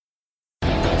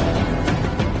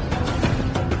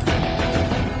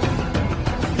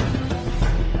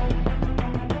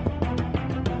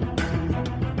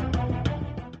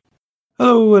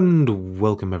Hello and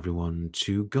welcome everyone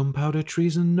to Gunpowder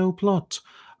Treason No Plot.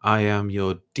 I am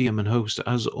your DM and host,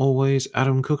 as always,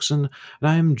 Adam Cookson, and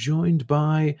I am joined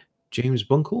by James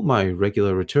Bunkle, my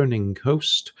regular returning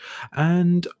host,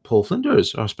 and Paul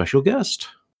Flinders, our special guest.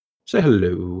 Say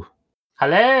hello.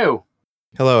 Hello.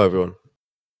 Hello, everyone.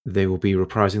 They will be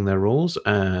reprising their roles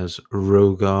as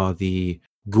Rogar, the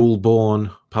ghoul-born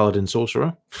paladin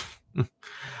sorcerer,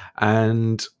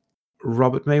 and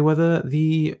Robert Mayweather,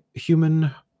 the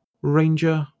human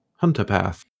ranger hunter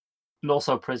path. And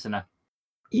also prisoner.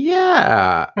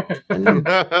 Yeah. And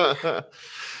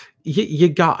you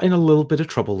got in a little bit of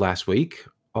trouble last week.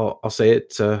 I'll say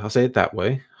it. I'll say it that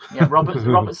way. Yeah,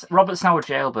 Robert's now a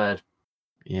jailbird.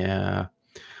 Yeah.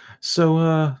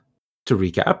 So to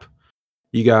recap,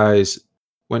 you guys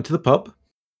went to the pub.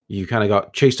 You kind of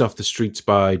got chased off the streets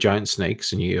by giant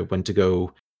snakes, and you went to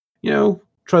go,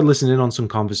 try to listen in on some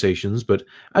conversations. But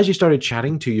as you started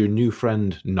chatting to your new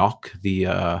friend Nock,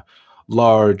 the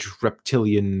large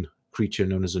reptilian creature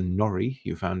known as a Nori,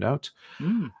 you found out,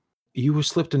 you were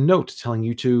slipped a note telling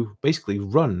you to basically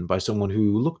run by someone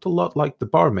who looked a lot like the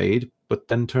barmaid, but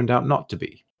then turned out not to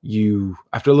be. You,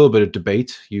 after a little bit of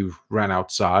debate, you ran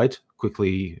outside,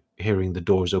 quickly hearing the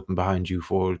doors open behind you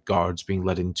for guards being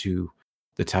led into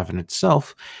the tavern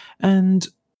itself, and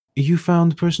you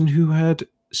found the person who had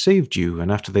saved you,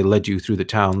 and after they led you through the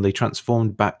town, they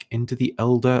transformed back into the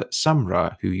elder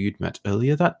Samra who you'd met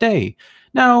earlier that day.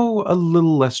 Now a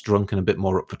little less drunk and a bit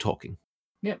more up for talking.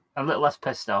 Yep, a little less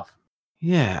pissed off.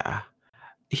 Yeah.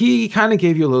 He kind of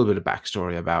gave you a little bit of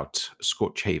backstory about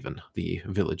Scorchhaven, the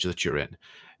village that you're in.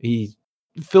 He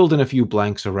filled in a few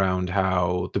blanks around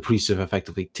how the priests have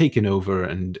effectively taken over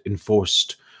and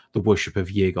enforced the worship of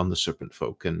Yig on the Serpent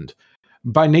Folk. And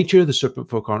by nature, the Serpent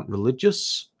Folk aren't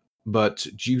religious, but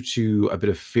due to a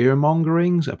bit of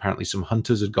fear-mongering, apparently some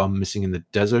hunters had gone missing in the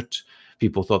desert.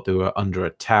 People thought they were under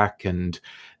attack, and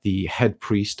the head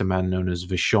priest, a man known as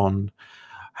Vishon,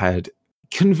 had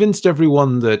convinced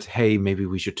everyone that, hey, maybe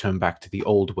we should turn back to the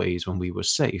old ways when we were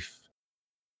safe.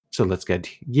 So let's get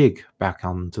Yig back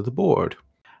onto the board,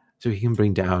 so he can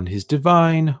bring down his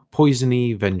divine,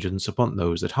 poisony vengeance upon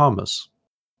those that harm us.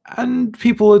 And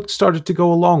people had started to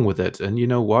go along with it, and you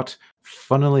know what?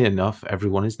 Funnily enough,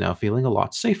 everyone is now feeling a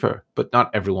lot safer, but not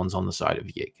everyone's on the side of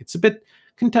Yig. It's a bit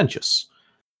contentious.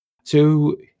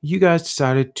 So you guys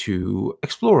decided to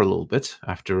explore a little bit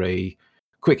after a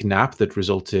quick nap that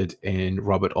resulted in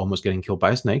Robert almost getting killed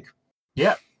by a snake.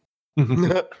 Yeah.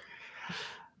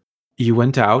 You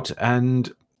went out,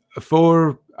 and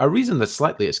for a reason that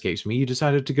slightly escapes me, you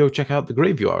decided to go check out the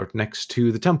graveyard next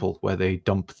to the temple where they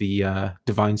dump the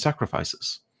divine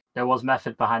sacrifices. There was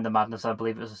method behind the madness. I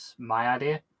believe it was my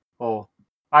idea. Or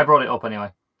I brought it up anyway.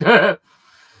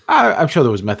 I'm sure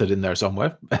there was method in there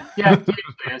somewhere. Yeah, it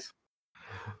usually is.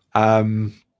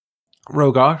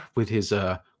 Rogar, with his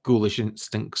ghoulish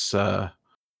instincts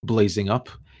blazing up,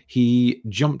 he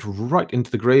jumped right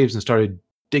into the graves and started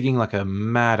digging like a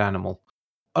mad animal.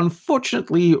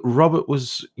 Unfortunately, Robert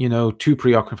was, too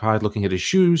preoccupied looking at his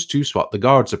shoes to spot the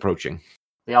guards approaching.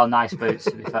 They are nice boots,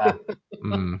 to be fair.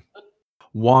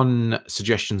 One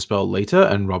suggestion spell later,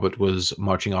 and Robert was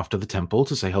marching off to the temple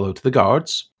to say hello to the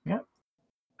guards. Yep.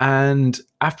 And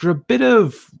after a bit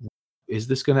of, is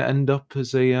this going to end up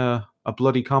as a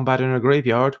bloody combat in a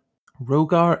graveyard?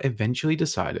 Rogar eventually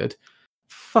decided,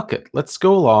 fuck it, let's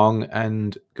go along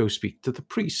and go speak to the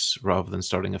priests rather than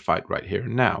starting a fight right here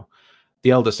and now.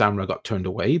 The elder Samra got turned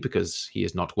away because he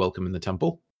is not welcome in the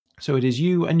temple. So it is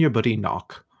you and your buddy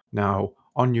Nock now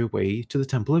on your way to the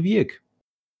Temple of Yig.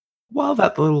 While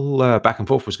that little back and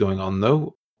forth was going on,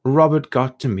 though, Robert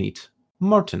got to meet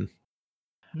Martin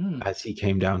as he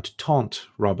came down to taunt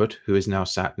Robert, who is now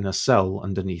sat in a cell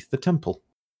underneath the temple.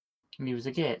 And he was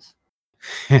a git.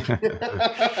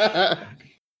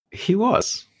 He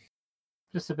was.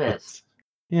 Just a bit. But,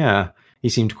 yeah, he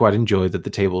seemed to quite enjoy that the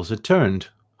tables had turned.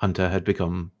 Hunter had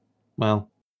become,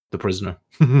 well, the prisoner.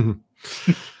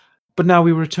 But now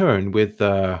we return with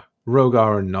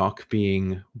Rogar and Nock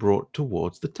being brought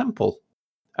towards the temple.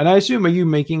 And I assume, are you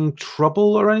making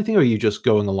trouble or anything, or are you just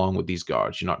going along with these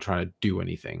guards? You're not trying to do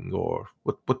anything, or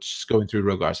what's going through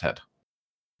Rogar's head?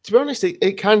 To be honest,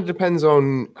 it kind of depends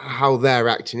on how they're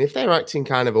acting. If they're acting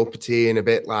kind of uppity and a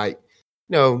bit like,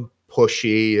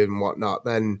 pushy and whatnot,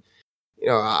 then,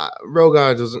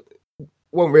 Rogar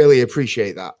won't really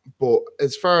appreciate that. But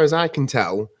as far as I can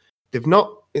tell,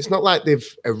 it's not like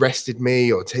they've arrested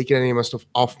me or taken any of my stuff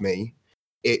off me.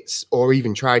 Or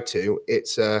even tried to.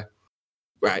 It's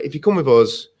right, if you come with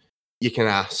us, you can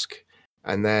ask,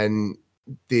 and then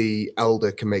the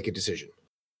elder can make a decision.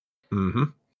 Mm-hmm.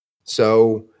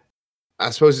 So I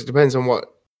suppose it depends on what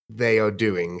they are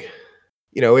doing.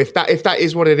 If that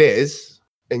is what it is,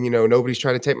 and nobody's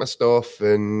trying to take my stuff,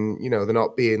 and they're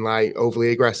not being like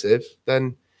overly aggressive,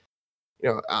 then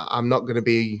I'm not going to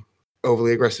be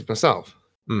overly aggressive myself.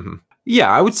 Mm-hmm.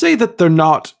 Yeah, I would say that they're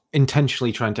not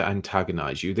intentionally trying to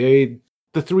antagonize you.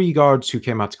 The three guards who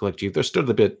came out to collect you, they're still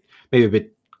maybe a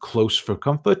bit close for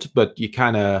comfort, but you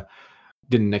kind of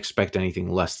didn't expect anything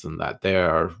less than that.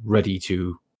 They're ready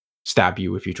to stab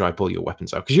you if you try to pull your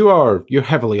weapons out, because you're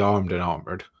heavily armed and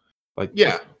armored. Like,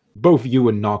 Yeah, both you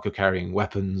and Nock are carrying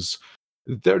weapons.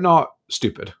 They're not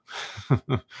stupid.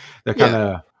 They're kind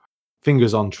of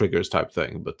fingers on triggers type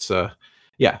thing. But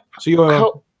yeah, so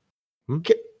you're.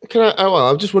 Can I? Oh, well,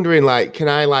 I'm just wondering. Like, can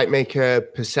I make a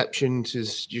perception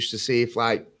just to see if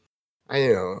I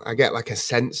get a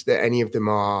sense that any of them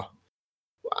are.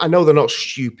 I know they're not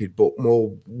stupid, but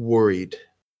more worried.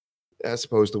 I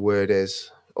suppose the word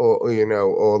is, or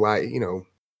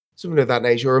something of that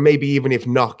nature, or maybe even if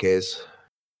Nock is.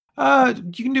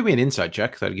 You can do me an insight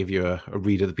check. That'll give you a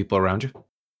read of the people around you.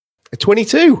 A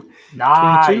 22.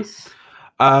 Nice.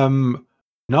 22.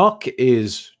 Nock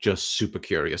is just super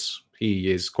curious.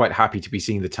 He is quite happy to be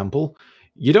seeing the temple.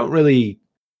 You don't really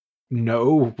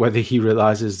know whether he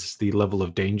realizes the level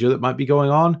of danger that might be going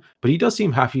on, but he does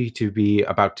seem happy to be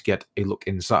about to get a look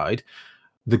inside.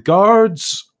 The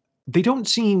guards, they don't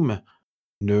seem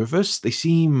nervous. They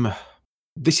seem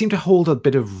to hold a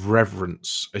bit of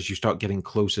reverence as you start getting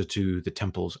closer to the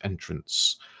temple's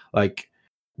entrance. Like,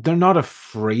 they're not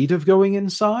afraid of going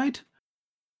inside,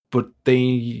 but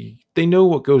they know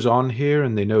what goes on here,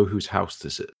 and they know whose house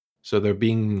this is. So they're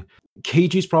being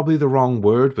cagey is probably the wrong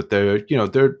word, but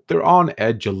they're on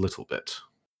edge a little bit.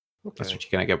 Okay. That's what you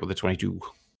kind of get with the 22.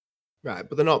 Right,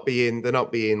 but they're not being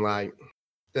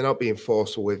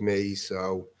forceful with me.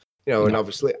 So and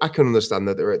obviously I can understand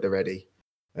that they're ready.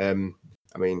 I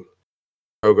mean,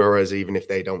 Rogaras, even if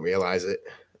they don't realize it,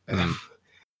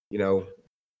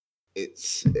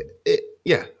 it's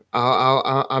yeah.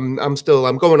 I'm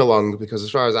going along because as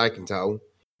far as I can tell,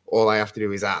 all I have to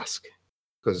do is ask,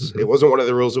 because it wasn't one of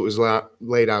the rules that was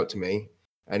laid out to me.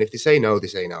 And if they say no, they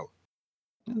say no.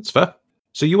 That's fair.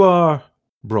 So you are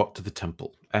brought to the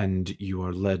temple, and you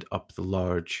are led up the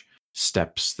large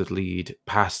steps that lead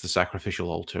past the sacrificial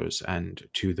altars and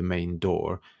to the main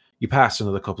door. You pass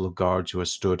another couple of guards who are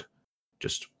stood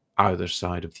just either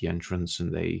side of the entrance,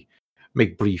 and they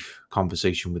make brief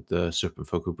conversation with the serpent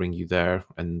folk who bring you there,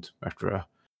 and after a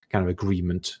kind of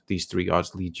agreement, these three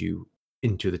guards lead you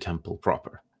into the temple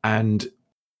proper. And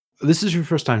this is your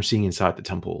first time seeing inside the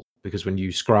temple, because when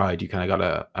you scried, you kind of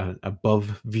got an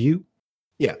above view.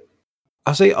 Yeah.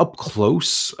 I'll say up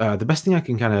close, the best thing I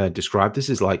can kind of describe this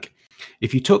is like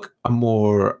if you took a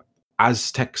more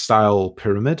Aztec-style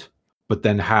pyramid, but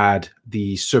then had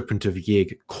the Serpent of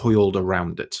Yig coiled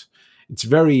around it. It's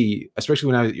very,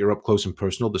 especially now that you're up close and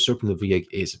personal, the Serpent of Yig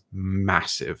is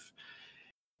massive.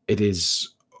 It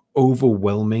is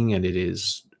overwhelming, and it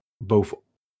is both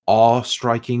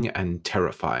awe-striking and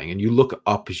terrifying. And you look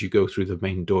up as you go through the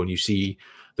main door, and you see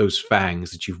those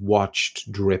fangs that you've watched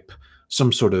drip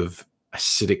some sort of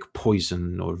acidic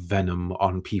poison or venom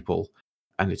on people,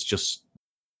 and it's just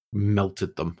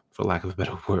melted them, for lack of a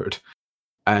better word.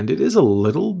 And it is a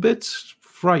little bit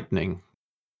frightening.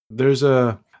 There's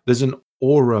an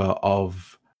aura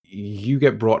of you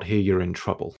get brought here, you're in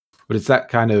trouble. But it's that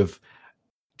kind of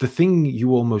the thing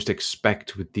you almost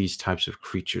expect with these types of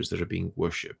creatures that are being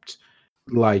worshipped.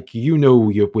 Like,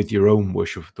 with your own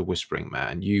worship of the Whispering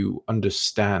Man, you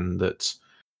understand that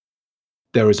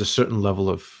there is a certain level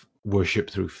of worship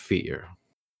through fear.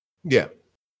 Yeah.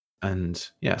 And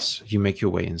yes, you make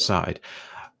your way inside.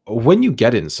 When you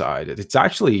get inside, it's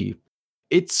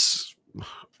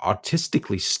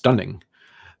artistically stunning.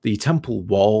 The temple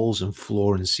walls and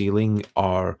floor and ceiling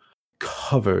are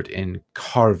covered in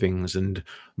carvings and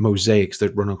mosaics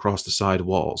that run across the side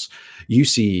walls. You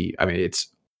see, it's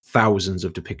thousands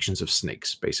of depictions of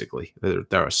snakes, basically. There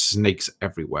are snakes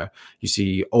everywhere. You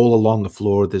see all along the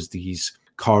floor, there's these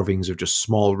carvings of just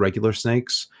small regular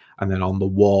snakes. And then on the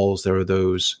walls, there are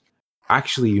those.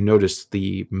 Actually, you notice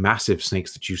the massive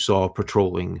snakes that you saw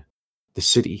patrolling the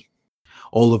city.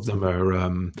 All of them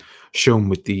are shown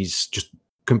with these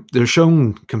they're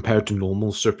shown compared to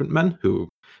normal serpent men who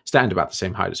stand about the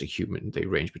same height as a human. They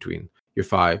range between your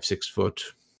 5-6 foot,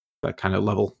 that kind of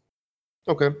level.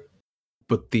 Okay.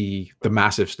 But the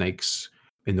massive snakes,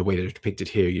 in the way they're depicted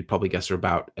here, you'd probably guess are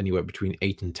about anywhere between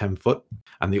 8 and 10 foot.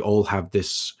 And they all have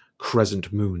this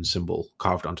crescent moon symbol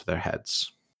carved onto their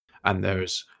heads. And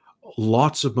there's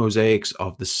lots of mosaics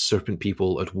of the serpent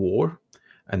people at war,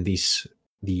 and these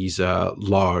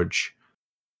large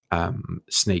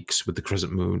snakes with the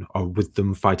crescent moon are with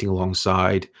them fighting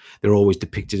alongside. They're always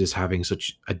depicted as having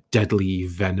such a deadly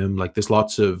venom. Like there's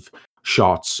lots of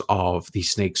shots of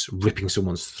these snakes ripping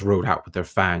someone's throat out with their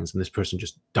fangs and this person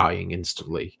just dying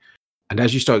instantly. And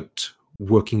as you start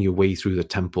working your way through the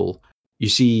temple, you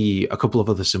see a couple of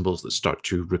other symbols that start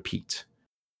to repeat.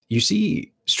 You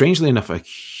see, strangely enough, a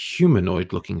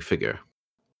humanoid-looking figure.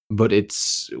 But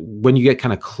it's when you get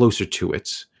kind of closer to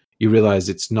it, you realize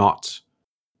it's not.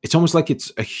 It's almost like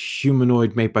it's a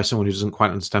humanoid made by someone who doesn't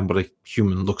quite understand what a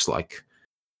human looks like.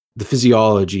 The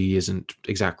physiology isn't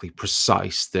exactly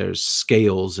precise. There's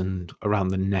scales and around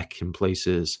the neck in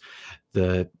places.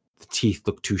 The teeth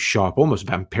look too sharp, almost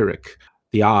vampiric.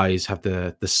 The eyes have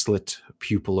the slit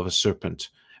pupil of a serpent.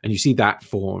 And you see that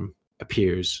form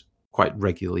appears quite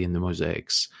regularly in the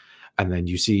mosaics. And then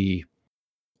you see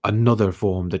another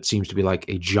form that seems to be like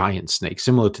a giant snake,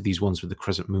 similar to these ones with the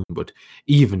crescent moon, but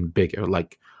even bigger,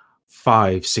 like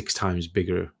 5-6 times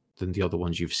bigger than the other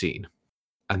ones you've seen.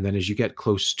 And then as you get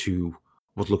close to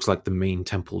what looks like the main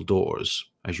temple doors,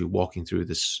 as you're walking through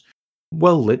this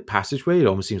well-lit passageway, it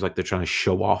almost seems like they're trying to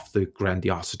show off the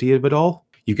grandiosity of it all.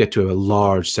 You get to a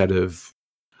large set of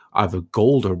either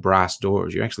gold or brass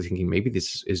doors. You're actually thinking maybe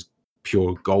this is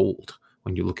pure gold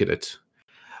when you look at it.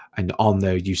 And on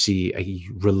there you see a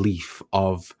relief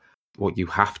of what you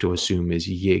have to assume is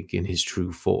Yig in his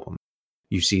true form.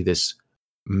 You see this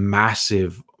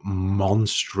massive,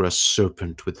 monstrous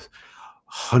serpent with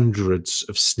hundreds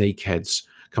of snake heads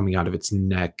coming out of its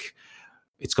neck.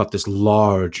 It's got this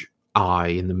large eye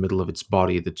in the middle of its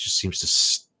body that just seems to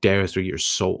stare through your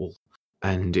soul.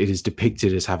 And it is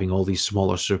depicted as having all these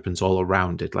smaller serpents all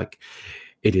around it. Like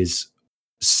it is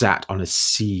sat on a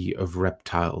sea of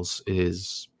reptiles. It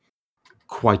is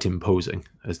quite imposing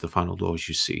as the final doors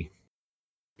you see.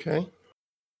 Okay.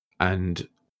 And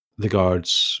the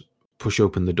guards push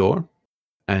open the door,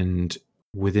 and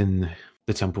within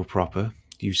the temple proper,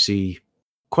 you see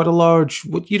quite a large,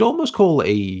 what you'd almost call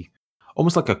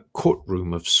almost like a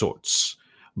courtroom of sorts.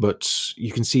 But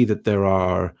you can see that there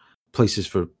are places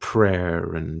for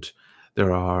prayer, and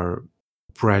there are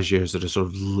braziers that are sort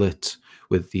of lit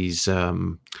with these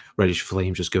reddish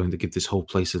flames just going to give this whole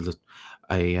place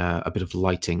a bit of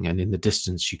lighting. And in the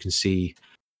distance, you can see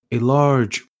a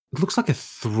large, it looks like a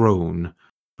throne,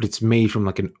 but it's made from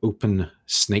like an open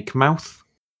snake mouth.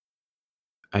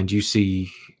 And you see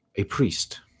a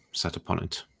priest sat upon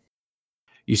it.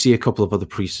 You see a couple of other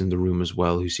priests in the room as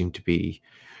well who seem to be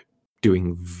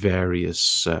doing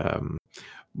various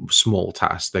small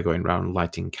tasks. They're going around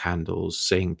lighting candles,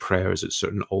 saying prayers at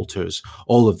certain altars.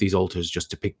 All of these altars just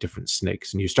depict different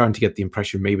snakes. And you're starting to get the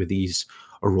impression maybe these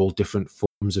are all different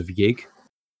forms of Yig.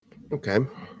 Okay.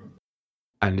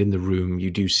 And in the room, you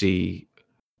do see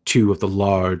 2 of the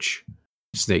large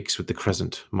snakes with the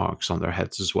crescent marks on their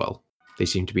heads as well. They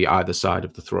seem to be either side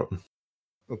of the throne.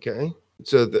 Okay.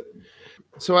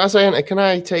 So as I enter, can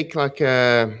I take like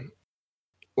a?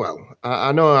 Well,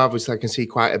 I know obviously I can see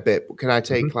quite a bit, but can I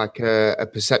take like a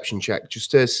perception check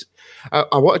just as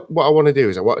what I want to do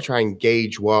is I want to try and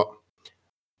gauge what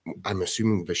I'm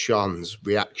assuming Vashon's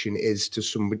reaction is to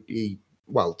somebody,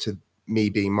 well, to me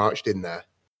being marched in there.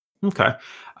 Okay.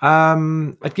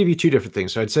 I'd give you 2 different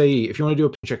things. So I'd say if you want to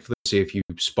do a check for this, see if you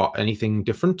spot anything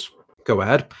different, go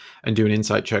ahead and do an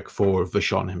insight check for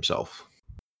Vashon himself.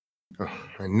 Oh,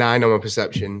 a 9 on my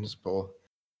perceptions, but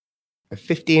a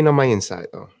 15 on my insight,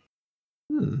 though.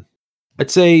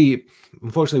 I'd say,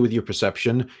 unfortunately, with your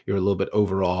perception, you're a little bit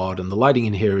overawed, and the lighting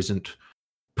in here isn't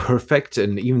perfect.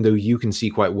 And even though you can see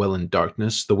quite well in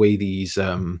darkness, the way these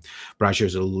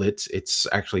braziers are lit, it's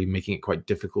actually making it quite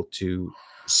difficult to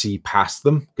see past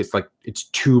them. It's like it's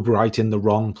too bright in the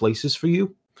wrong places for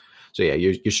you. So yeah,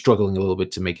 you're struggling a little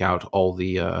bit to make out all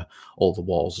the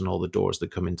walls and all the doors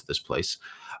that come into this place.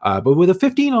 But with a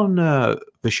 15 on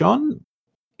Vashon,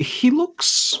 he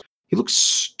looks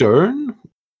stern,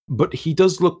 but he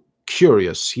does look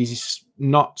curious. He's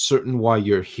not certain why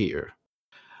you're here.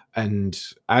 And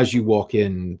as you walk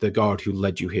in, the guard who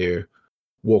led you here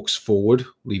walks forward,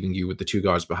 leaving you with the 2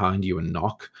 guards behind you and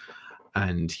Nock.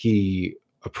 And he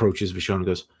approaches Vashon and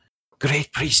goes,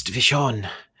 "Great Priest Vashon,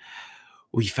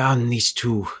 we found these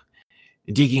 2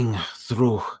 digging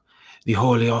through the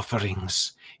holy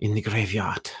offerings in the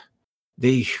graveyard.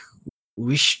 They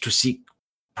wish to seek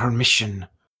permission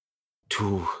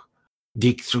to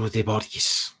dig through the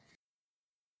bodies."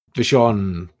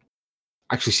 Vashon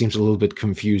actually seems a little bit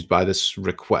confused by this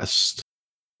request,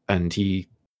 and he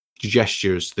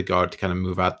gestures to the guard to kind of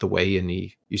move out the way, and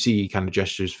you see he kind of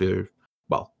gestures for,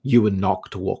 well, you and Nock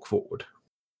to walk forward.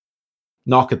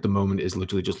 Nock at the moment is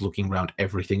literally just looking around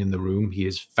everything in the room. He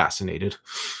is fascinated.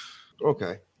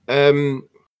 Okay.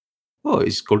 Oh,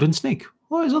 his golden snake.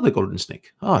 Oh, his other golden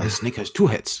snake. Oh, his snake has 2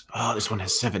 heads. Oh, this one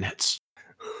has 7 heads.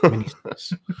 Many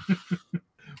snakes.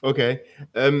 Okay.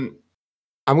 I'm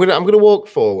gonna walk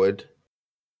forward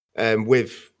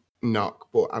with Nock,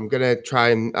 but I'm gonna try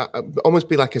and almost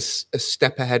be like a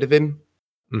step ahead of him.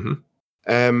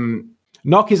 Mm-hmm.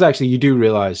 Nock is actually, you do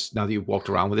realize now that you've walked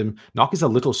around with him, Nock is a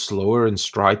little slower in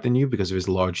stride than you because of his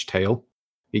large tail.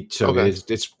 Okay.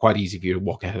 It's quite easy for you to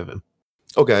walk ahead of him.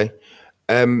 Okay.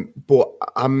 But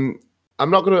I'm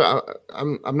not gonna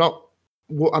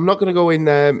go in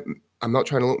there. I'm not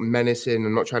trying to look menacing.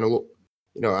 I'm not trying to look,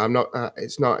 I'm not.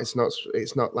 It's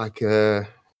not like oh,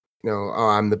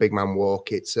 I'm the big man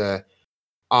walk. It's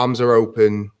arms are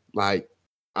open. Like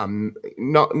I'm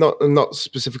not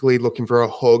specifically looking for a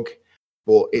hug,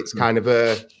 but it's kind of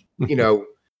a,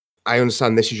 I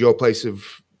understand this is your place of,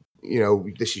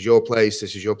 this is your place.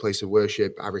 This is your place of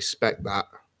worship. I respect that.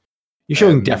 You're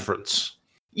showing deference.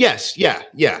 Yes. Yeah.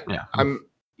 Yeah. I'm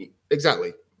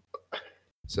exactly.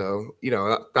 So,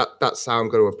 that's how I'm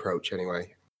going to approach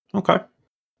anyway. Okay.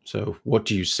 So what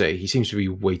do you say? He seems to be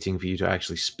waiting for you to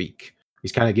actually speak.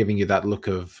 He's kind of giving you that look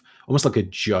of almost like a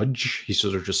judge. He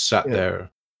sort of just sat there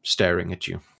staring at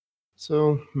you.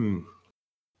 So,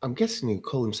 I'm guessing he'd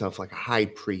call himself like a high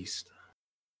priest.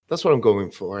 That's what I'm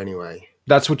going for anyway.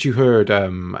 That's what you heard.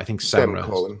 I think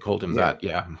Samra called him that.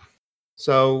 Yeah.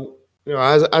 So,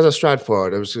 as I stride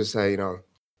forward, I was going to say,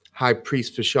 High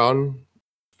Priest Vishon,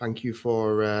 thank you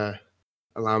for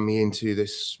allowing me into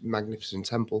this magnificent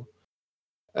temple.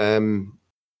 As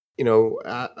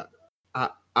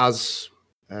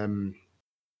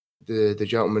the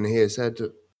gentleman here said,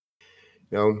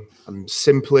 I'm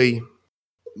simply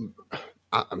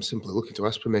looking to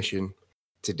ask permission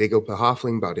to dig up a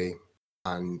halfling body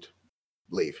and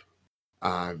leave.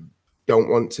 I don't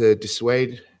want to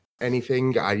dissuade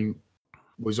anything. I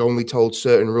was only told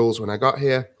certain rules when I got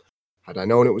here. Had I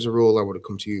known it was a rule, I would have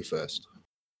come to you first.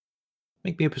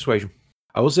 Make me a persuasion.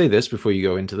 I will say this before you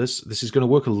go into this. This is going to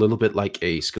work a little bit like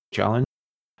a skill challenge.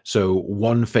 So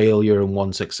 1 failure and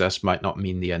 1 success might not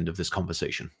mean the end of this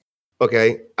conversation.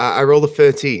 Okay, I rolled a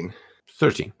 13.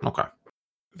 13, okay.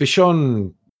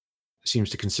 Vishon seems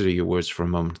to consider your words for a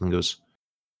moment and goes,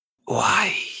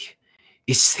 "Why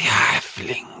is the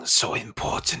halfling so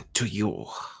important to you?"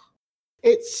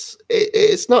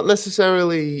 It's not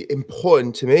necessarily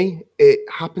important to me. It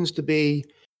happens to be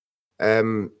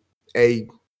a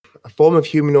form of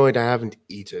humanoid I haven't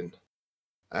eaten.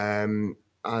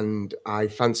 And I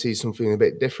fancy something a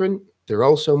bit different. They're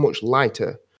also much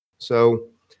lighter. So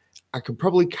I could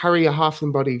probably carry a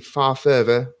halfling body far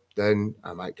further than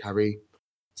I might carry,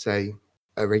 say,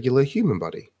 a regular human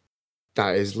body.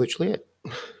 That is literally it.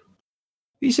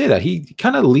 You say that. He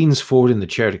kind of leans forward in the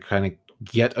chair to kind of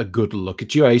get a good look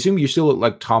at you. I assume you still look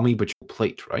like Tommy, but you're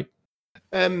plate, right?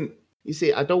 You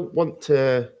see, I don't want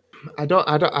it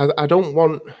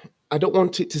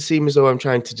to seem as though I'm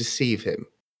trying to deceive him.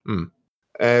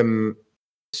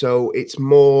 So it's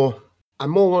more. I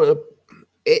more want to.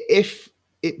 If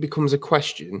it becomes a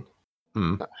question,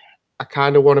 I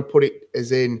kind of want to put it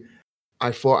as in.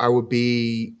 I thought I would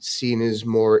be seen as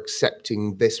more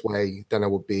accepting this way than I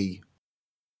would be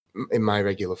in my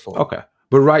regular form. Okay,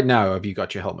 but right now, have you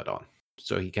got your helmet on,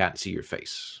 so he can't see your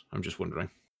face? I'm just wondering.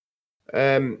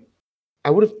 I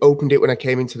would have opened it when I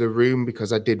came into the room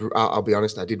because I did. I'll be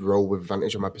honest, I did roll with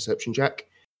advantage on my perception check.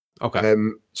 Okay.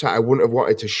 So I wouldn't have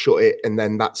wanted to shut it, and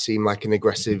then that seemed like an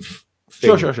aggressive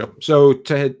thing. Sure. So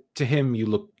to him, you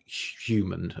look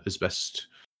human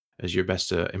as your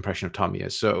best impression of Tommy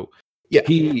is. So yeah,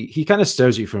 he kind of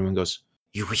stares at you from him and goes,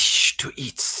 "You wish to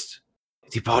eat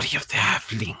the body of the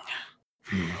halfling?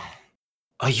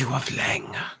 Are you of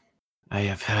Lang? I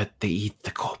have heard they eat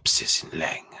the corpses in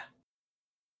Lang."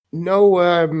 No,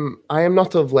 I am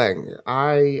not of Lang.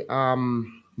 I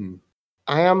am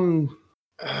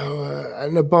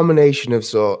an abomination of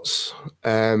sorts.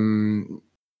 I'm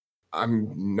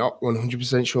not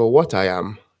 100% sure what I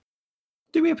am.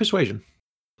 Do me a persuasion.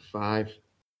 5.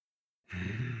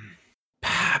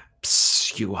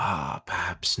 Perhaps you are,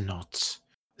 perhaps not.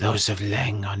 Those of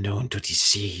Lang are known to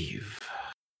deceive,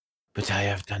 but I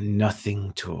have done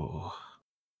nothing to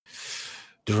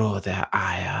draw their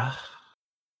ire.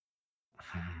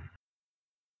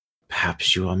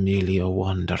 Perhaps you are merely a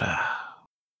wanderer.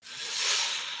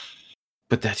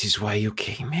 But that is why you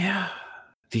came here.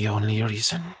 The only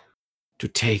reason? To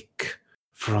take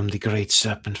from the great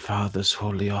Serpent Father's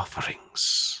holy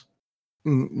offerings.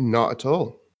 Not at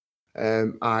all.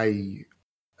 I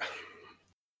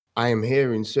am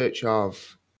here in search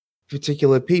of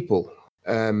particular people.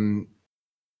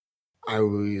 I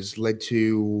was led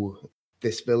to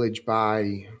this village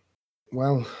by,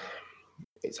 well,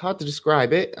 it's hard to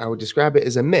describe it. I would describe it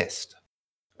as a mist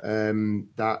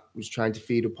that was trying to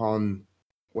feed upon,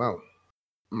 well,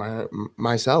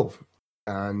 myself.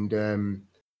 And,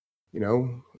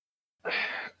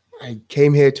 I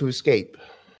came here to escape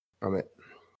from it.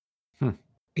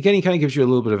 Again, he kind of gives you a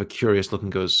little bit of a curious look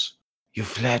and goes, "You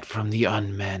fled from the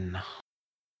unmen."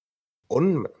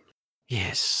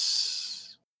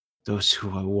 Yes. Those who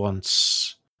were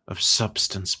once of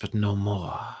substance but no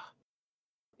more.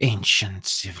 Ancient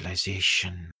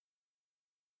civilization.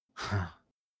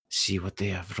 See what they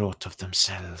have wrought of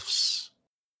themselves.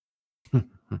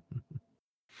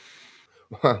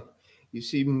 Well, you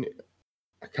seem,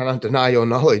 I cannot deny your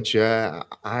knowledge.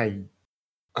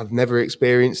 I've never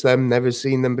experienced them, never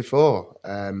seen them before.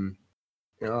 I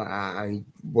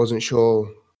wasn't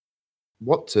sure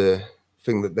what to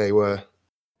think that they were.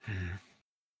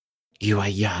 You are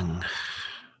young.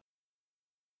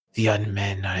 The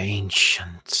unmen are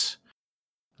ancient.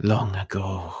 Long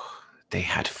ago, they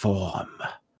had form.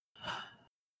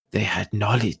 They had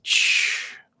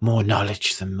knowledge. More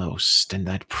knowledge than most, and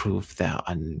that proved their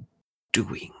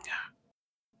undoing.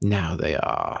 Now they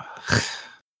are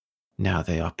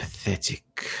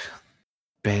pathetic.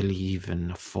 Barely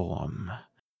even a form.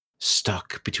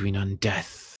 Stuck between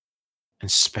undeath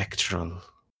and spectral.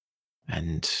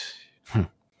 And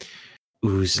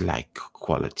ooze-like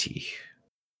quality.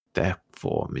 Their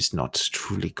form is not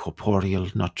truly corporeal,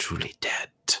 not truly dead.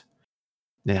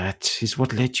 That is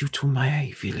what led you to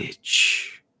my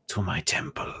village, to my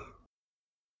temple.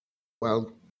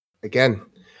 Well, again,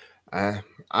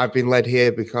 I've been led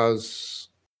here because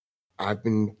I've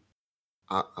been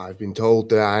told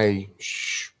that I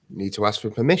need to ask for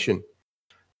permission,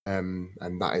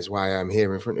 and that is why I'm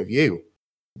here in front of you.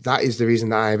 That is the reason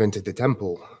that I've entered the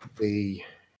temple. The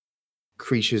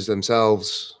creatures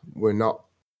themselves were not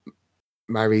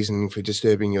my reason for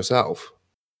disturbing yourself.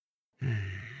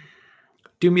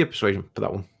 Do me a persuasion for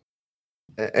that one.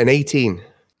 An 18.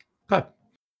 Okay.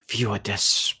 If you are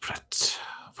desperate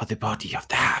for the body of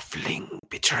the halfling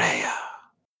betrayer,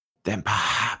 then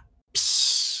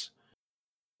perhaps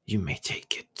you may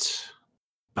take it.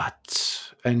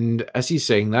 But, and as he's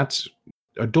saying that,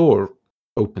 a door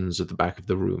opens at the back of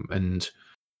the room, and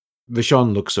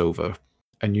Vishon looks over,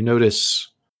 and you notice,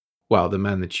 well, the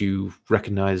man that you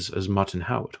recognize as Martin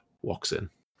Howard walks in.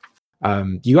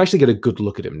 You actually get a good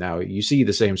look at him now. You see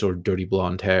the same sort of dirty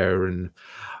blonde hair and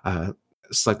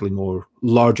slightly more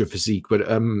larger physique, but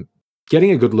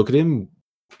getting a good look at him,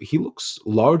 he looks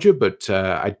larger, but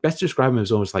I'd best describe him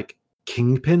as almost like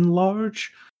kingpin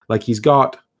large. Like he's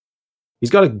got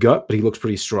a gut, but he looks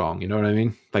pretty strong. You know what I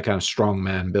mean? That kind of strong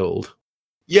man build.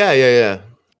 Yeah.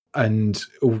 And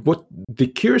what the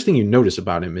curious thing you notice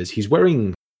about him is he's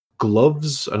wearing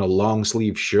gloves and a long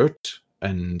sleeve shirt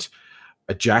and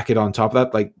a jacket on top of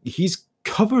that. Like he's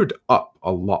covered up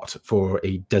a lot for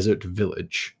a desert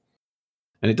village,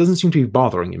 and it doesn't seem to be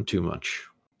bothering him too much.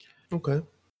 Okay.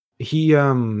 He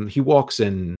walks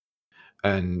in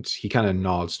and he kind of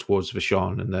nods towards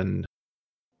Vishon and then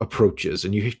approaches,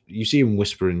 and you see him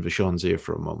whisper in Vishon's ear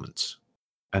for a moment,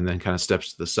 and then kind of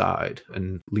steps to the side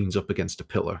and leans up against a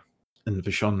pillar. And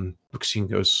Vishon looks at you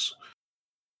and goes,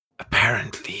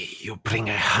 "Apparently you bring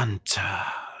a hunter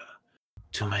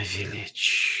to my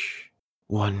village.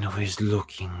 One who is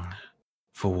looking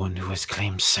for one who has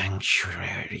claimed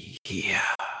sanctuary here.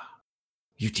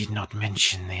 You did not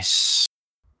mention this."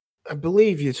 I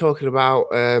believe you're talking about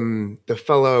the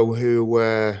fellow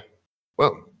who,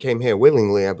 came here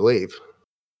willingly, I believe.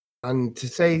 And to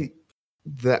say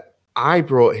that I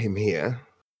brought him here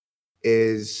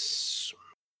is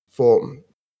for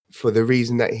the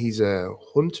reason that he's a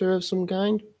hunter of some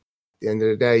kind. At the end of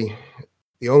the day,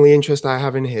 the only interest I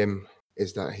have in him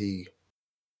is that he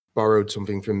borrowed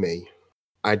something from me.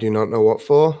 I do not know what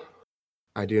for.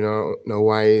 I do not know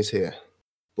why he is here.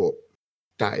 But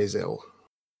that is ill.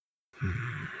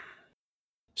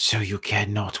 So you care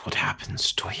not what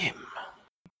happens to him?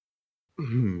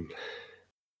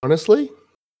 Honestly,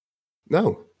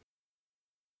 no.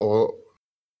 Or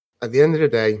at the end of the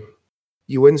day,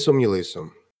 you win some, you lose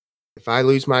some. If I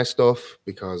lose my stuff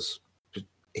because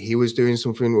he was doing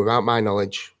something without my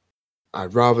knowledge,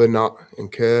 I'd rather not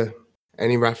incur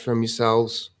any wrath from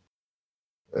yourselves,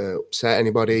 upset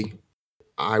anybody.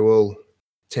 I will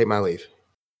take my leave.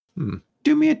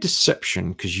 Do me a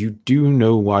deception, because you do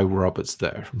know why Robert's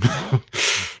there.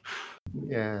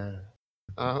 Yeah.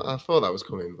 I thought that was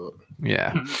coming, but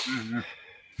Yeah.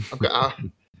 I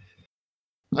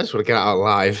just want to get out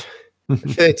alive.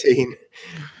 13.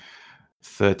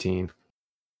 13.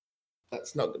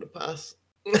 That's not going to pass.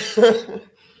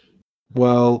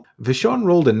 Well, Vishon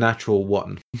rolled a natural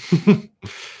 1.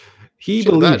 He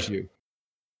Should've believes bet. you.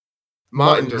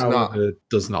 Martin does not. however,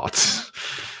 does not.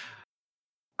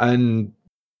 And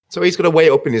So he's got to weigh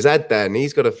it up in his head then.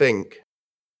 He's got to think,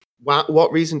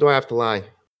 what reason do I have to lie?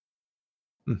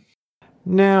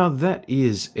 now that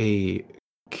is a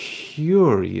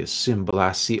curious symbol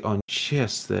I see on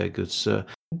chest there, good sir.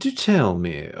 Do tell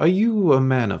me, are you a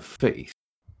man of faith?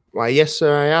 Why, yes,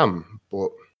 sir, I am. But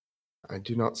I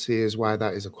do not see as why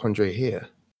that is a quandary here.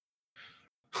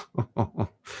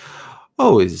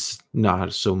 Oh, it's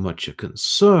not so much a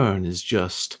concern as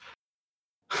just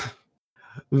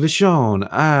Vishon,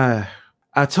 I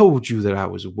told you that I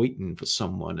was waiting for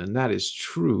someone, and that is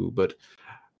true, but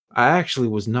I actually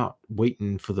was not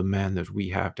waiting for the man that we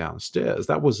have downstairs.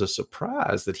 That was a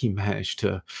surprise that he managed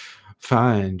to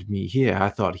find me here. I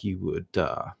thought he would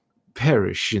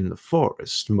perish in the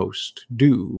forest. Most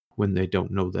do when they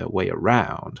don't know their way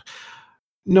around.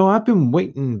 No, I've been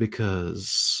waiting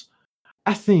because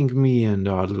I think me and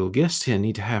our little guest here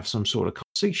need to have some sort of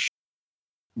conversation.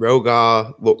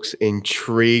 Rogar looks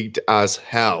intrigued as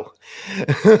hell.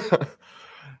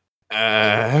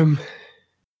 I'm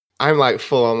like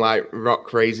full on like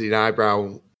rock raising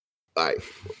eyebrow. Like,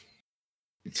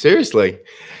 seriously.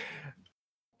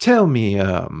 Tell me,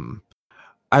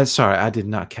 sorry, I did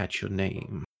not catch your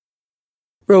name.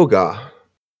 Rogar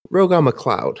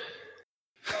McLeod.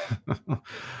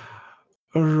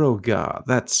 Rogar,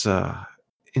 that's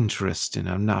interesting.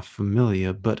 I'm not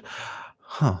familiar, but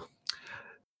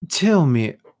tell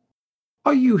me,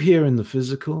 are you here in the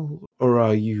physical, or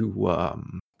are you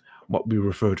what we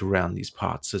refer to around these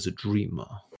parts as a dreamer?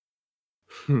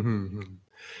 I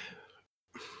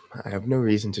have no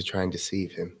reason to try and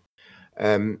deceive him.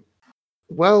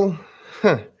 Well,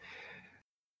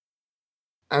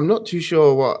 I'm not too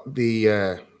sure what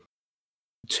the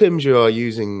terms you are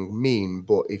using mean,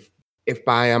 but if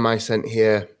by am I sent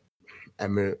here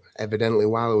evidently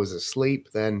while I was asleep,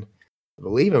 then I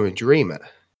believe I'm a dreamer.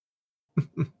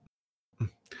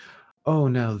 Oh,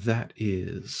 now that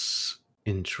is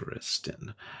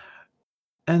interesting.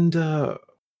 And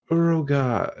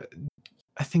Rogar,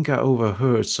 I think I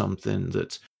overheard something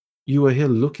that you are here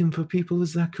looking for people,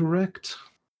 is that correct?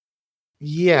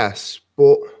 Yes,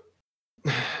 but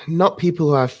not people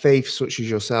who have faith such as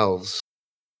yourselves.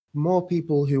 More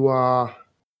people who are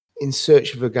in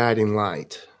search of a guiding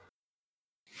light.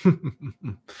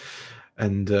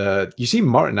 And you see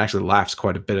Martin actually laughs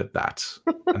quite a bit at that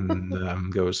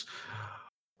and goes,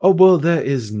 oh, well, there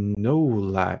is no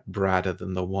light brighter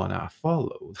than the one I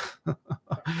followed.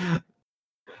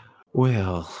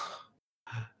 Well,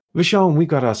 Vishon, we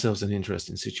got ourselves an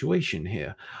interesting situation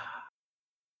here.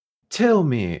 Tell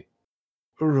me,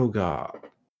 Rogar,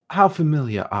 how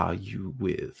familiar are you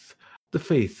with the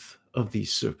faith of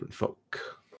these serpent folk?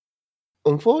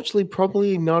 Unfortunately,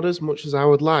 probably not as much as I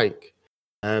would like.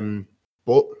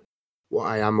 But what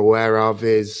I am aware of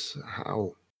is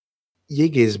how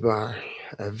Yig is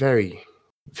a very,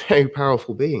 very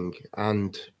powerful being,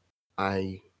 and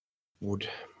I would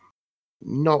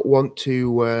not want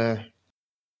to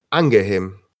anger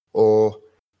him or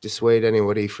dissuade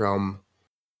anybody from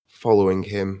following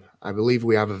him. I believe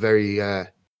we have a very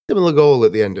similar goal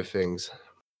at the end of things.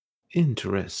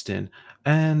 Interesting.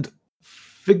 And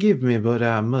forgive me, but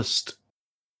I must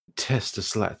test a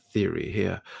slight theory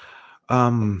here.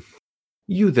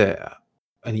 You there,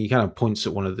 and he kind of points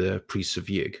at one of the priests of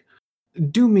Yig.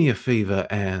 Do me a favor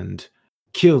and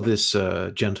kill this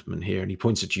gentleman here, and he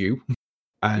points at you.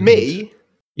 And, Me?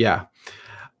 Yeah.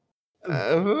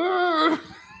 Uh,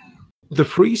 The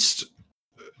priest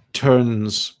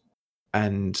turns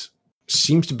and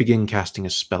seems to begin casting a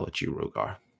spell at you,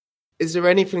 Rogar. Is there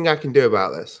anything I can do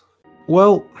about this?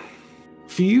 Well,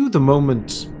 for you, the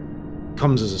moment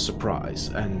comes as a surprise,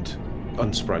 and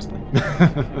unsurprisingly.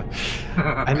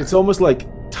 And it's almost like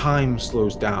time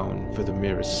slows down for the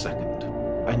merest second.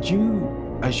 And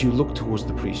you, as you look towards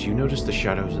the priest, you notice the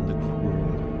shadows in the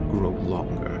room grow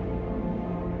longer,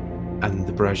 and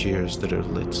the braziers that are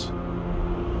lit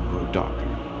grow darker.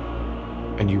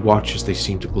 And you watch as they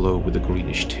seem to glow with a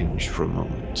greenish tinge for a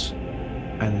moment.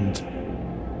 And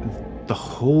the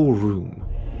whole room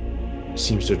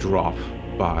seems to drop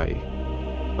by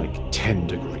like 10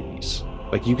 degrees.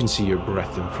 Like you can see your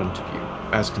breath in front of you,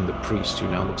 as can the priest, who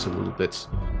now looks a little bit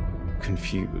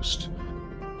confused.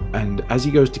 And as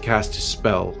he goes to cast his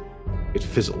spell, it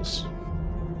fizzles.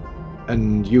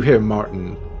 And you hear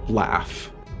Martin laugh,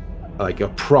 like a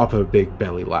proper big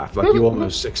belly laugh. Like you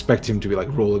almost expect him to be like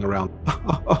rolling around.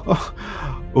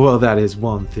 Well, that is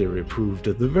one theory proved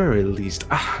at the very least.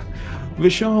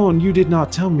 Vishon, you did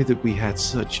not tell me that we had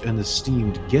such an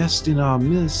esteemed guest in our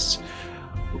midst.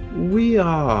 We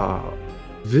are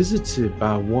visited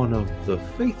by one of the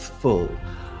faithful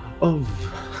of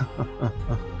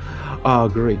our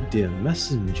great dear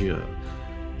messenger.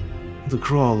 The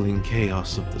crawling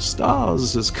chaos of the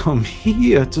stars has come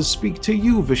here to speak to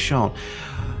you, Vishon.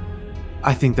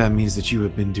 I think that means that you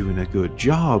have been doing a good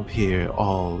job here,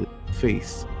 all in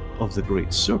faith of the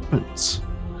great serpents.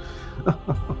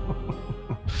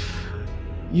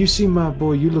 You see, my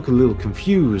boy, you look a little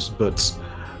confused, but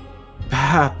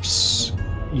perhaps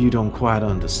you don't quite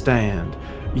understand.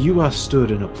 You are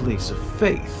stood in a place of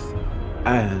faith,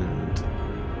 and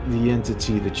the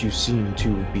entity that you seem to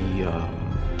be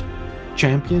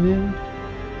championing,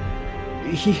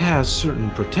 he has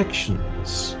certain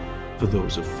protections for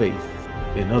those of faith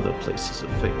in other places of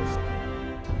faith.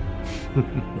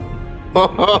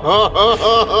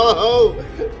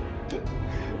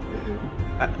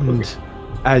 And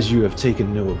as you have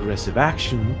taken no aggressive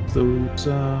action, those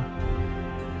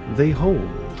they hold.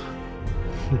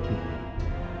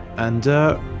 And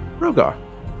Rogar,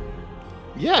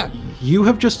 Yeah. you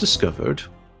have just discovered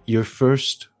your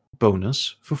first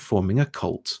bonus for forming a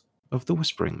cult of the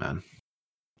Whispering Man.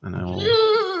 And I'll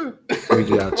read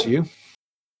it out to you.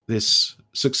 This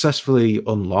successfully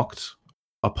unlocked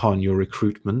upon your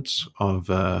recruitment of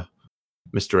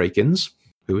Mr. Akins,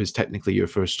 who is technically your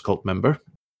first cult member.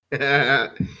 Yeah.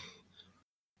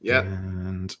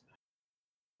 And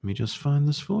let me just find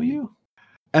this for you.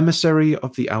 Emissary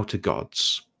of the Outer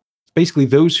Gods. Basically,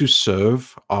 those who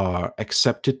serve are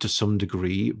accepted to some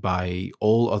degree by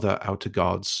all other Outer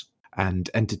Gods and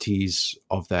entities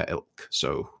of their ilk,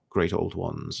 so Great Old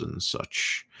Ones and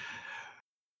such.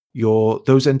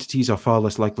 Those entities are far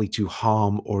less likely to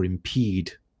harm or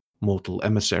impede mortal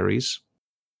emissaries,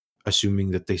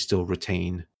 assuming that they still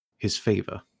retain his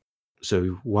favor.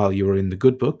 So while you're in the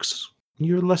good books,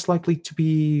 you're less likely to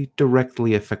be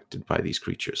directly affected by these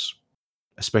creatures,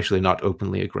 especially not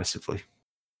openly aggressively.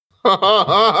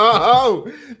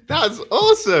 Oh, that's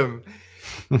awesome.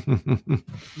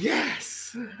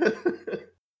 Yes.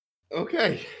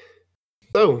 Okay.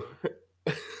 So,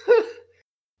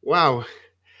 wow.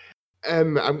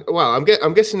 I'm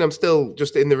guessing I'm still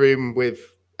just in the room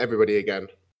with everybody again.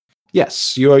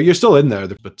 Yes, you're still in there,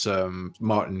 but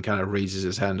Martin kind of raises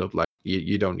his hand up like,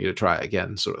 you don't need to try it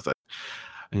again, sort of thing.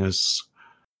 And he goes,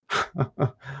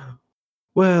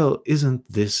 well,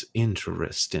 isn't this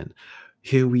interesting?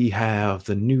 Here we have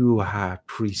the new high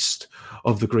priest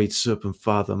of the great serpent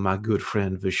father, my good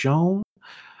friend Vishon.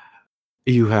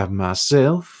 You have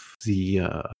myself, the,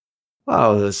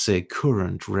 let's say,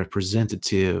 current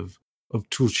representative of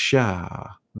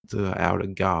Tusha, the outer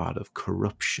god of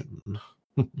corruption.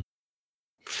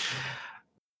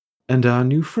 And our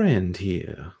new friend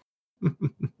here.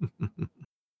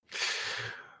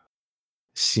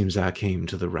 Seems I came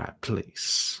to the right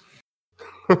place.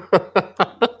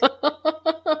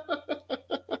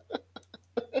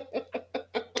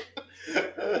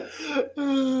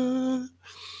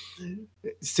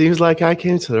 Seems like I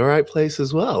came to the right place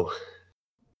as well.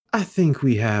 I think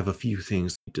we have a few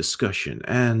things to discussion,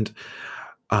 and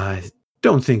I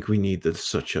don't think we need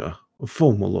such a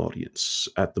formal audience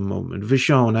at the moment.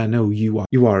 Vishon, I know you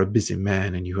are a busy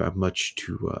man and you have much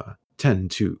to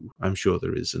tend to. I'm sure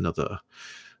there is another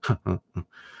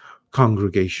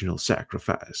congregational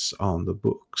sacrifice on the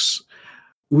books.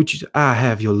 Would I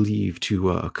have your leave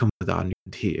to come with our new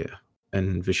here?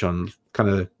 And Vishon kind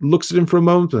of looks at him for a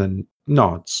moment and then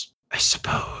nods. I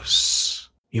suppose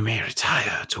you may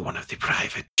retire to one of the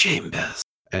private chambers.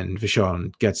 And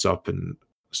Vishon gets up and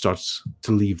starts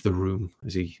to leave the room,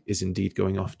 as he is indeed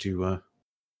going off to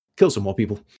kill some more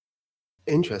people.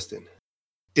 Interesting.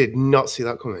 Did not see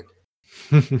that coming.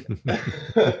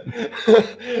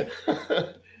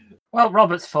 Well,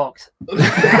 Robert's fucked.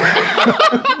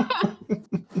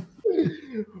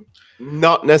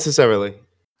 Not necessarily.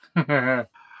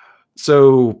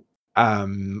 So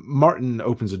Martin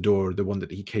opens a door, the one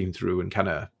that he came through, and kind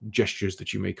of gestures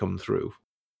that you may come through.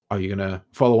 Are you gonna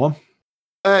follow on?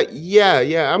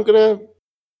 Yeah.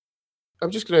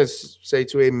 I'm just gonna say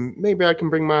to him, maybe I can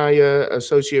bring my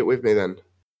associate with me then,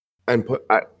 and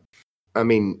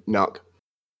knock.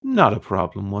 Not a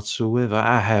problem whatsoever.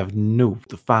 I have no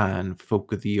the fine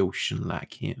folk of the ocean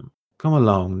like him. Come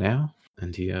along now,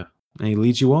 and he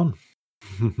leads you on.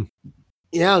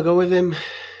 Yeah, I'll go with him.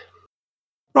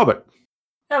 Robert,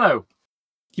 Hello.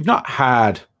 you've not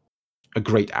had a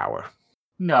great hour.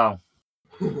 No.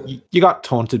 You got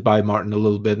taunted by Martin a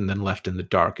little bit and then left in the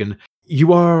dark, and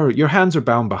Your hands are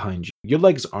bound behind you. Your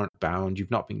legs aren't bound.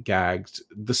 You've not been gagged.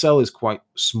 The cell is quite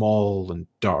small and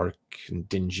dark and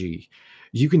dingy.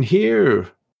 You can hear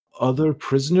other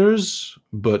prisoners,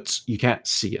 but you can't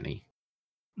see any.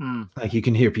 Like you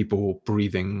can hear people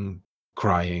breathing,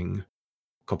 crying,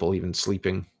 a couple even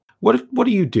sleeping. What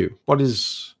do you do?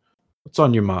 What's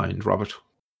on your mind, Robert?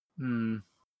 Well,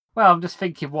 I'm just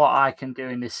thinking what I can do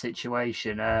in this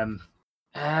situation.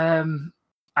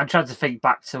 I'm trying to think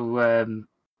back to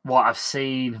what I've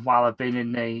seen while I've been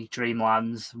in the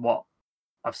Dreamlands, what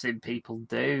I've seen people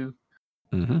do,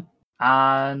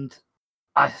 and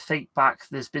I think back.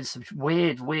 There's been some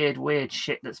weird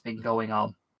shit that's been going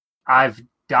on. I've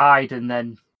died and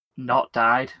then not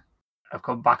died. I've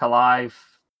come back alive.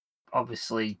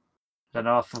 Obviously, I don't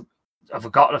know if I've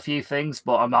forgotten a few things,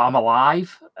 but I'm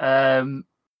alive. And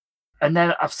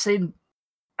then I've seen.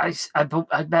 I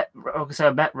met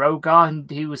Rogar,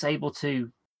 and he was able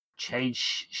to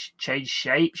change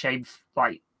shape,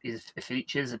 like his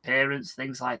features, appearance,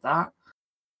 things like that.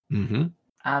 And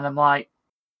I'm like,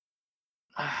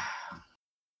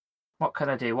 what can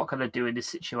I do? What can I do in this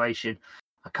situation?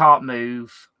 I can't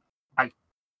move. I'm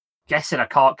guessing I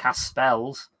can't cast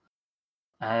spells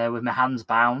with my hands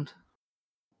bound.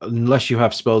 Unless you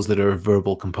have spells that are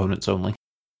verbal components only.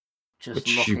 Just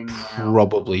which you looking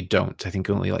probably don't. I think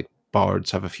only like bards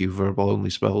have a few verbal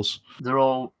only spells.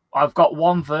 I've got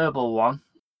one verbal one.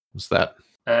 What's that?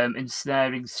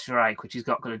 Ensnaring Strike, which is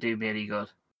not going to do me any good.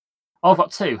 Oh, I've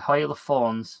got two. Hail of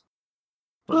Thorns.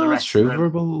 But the rest that's true.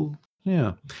 Verbal,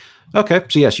 yeah. Okay,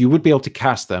 so yes, you would be able to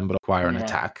cast them, but acquire an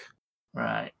attack.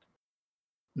 Right.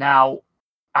 Now,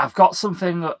 I've got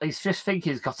something. He's just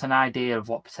thinking he's got an idea of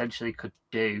what potentially could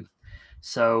do.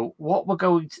 So what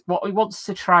he wants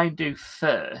to try and do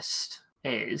first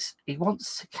is he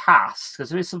wants to cast, because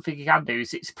there is something he can do,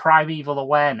 is it's Primeval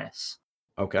Awareness.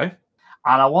 Okay.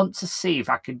 And I want to see if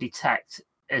I can detect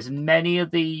as many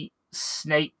of the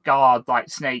snake guard, like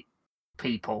snake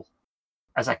people,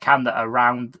 as I can that are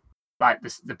around like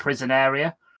the prison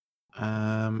area. If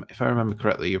I remember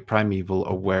correctly, your Primeval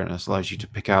Awareness allows you to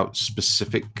pick out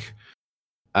specific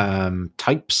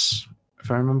types. If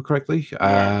I remember correctly.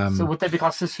 So would they be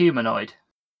classed as humanoid?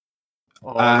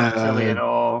 Or reptilian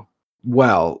or...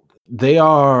 Well, they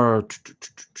are...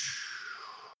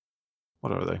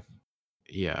 What are they?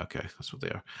 Yeah, okay, that's what they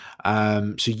are.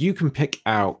 So you can pick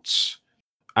out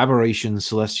aberrations,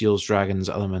 celestials, dragons,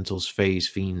 elementals, fays,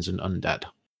 fiends, and undead.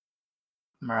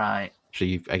 Right. So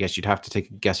I guess you'd have to take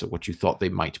a guess at what you thought they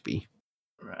might be.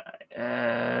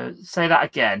 Right. Say that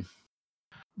again.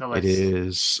 It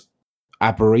is...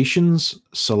 aberrations,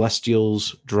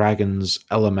 celestials, dragons,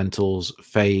 elementals,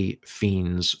 fae,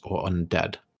 fiends, or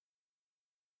undead.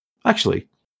 Actually,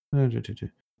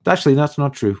 that's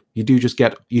not true. You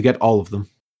get all of them.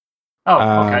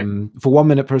 Oh, okay. For 1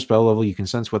 minute per spell level, you can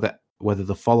sense whether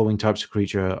the following types of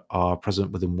creature are present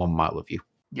within 1 mile of you.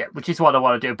 Yeah, which is what I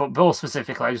want to do. But more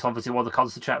specifically, I just obviously want to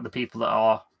concentrate on the people that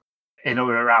are in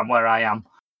or around where I am.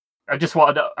 I just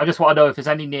want to know if there's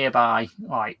any nearby,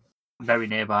 like very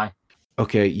nearby.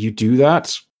 Okay, you do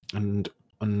that, and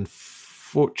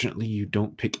unfortunately, you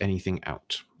don't pick anything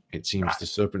out. It seems the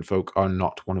serpent folk are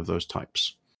not one of those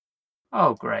types.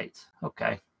 Oh, great.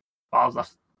 Okay. Well, I'll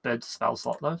have to spell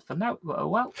slot though for now. Oh,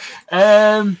 well.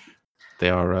 They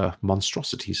are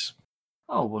monstrosities.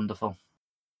 Oh, wonderful.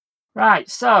 Right,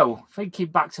 so, thinking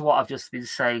back to what I've just been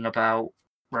saying about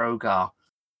Rogar,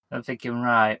 I'm thinking,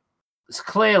 right, it's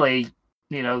clearly,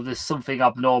 there's something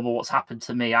abnormal what's happened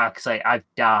to me. I say I've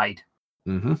died.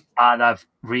 Mm-hmm. And I've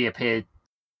reappeared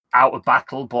out of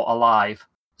battle, but alive.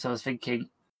 So I was thinking,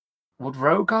 would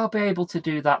Rogar be able to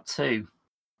do that too?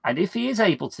 And if he is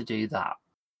able to do that,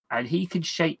 and he can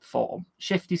shift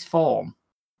his form,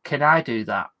 can I do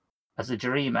that as a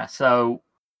dreamer? So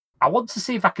I want to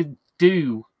see if I can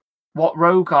do what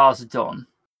Rogar's done.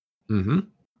 Mm-hmm.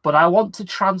 But I want to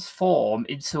transform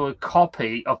into a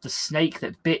copy of the snake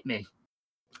that bit me.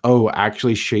 Oh,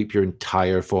 actually shape your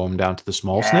entire form down to the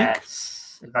small snake?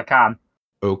 Yes, if I can.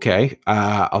 Okay.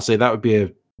 I'll say that would be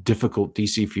a difficult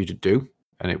DC for you to do,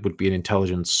 and it would be an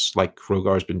intelligence like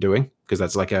Rogar's been doing, because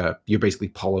that's like you're basically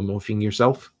polymorphing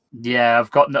yourself. Yeah,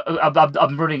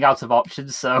 I'm running out of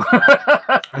options, so...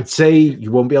 I'd say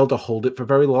you won't be able to hold it for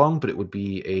very long, but it would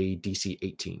be a DC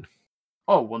 18.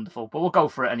 Oh, wonderful. But we'll go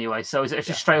for it anyway. So is it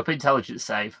just straight up intelligence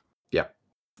save? Yeah.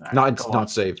 Right, not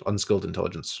save, unskilled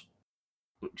intelligence.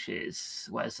 Which is,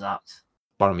 where's that?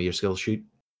 Bottom of your skill sheet.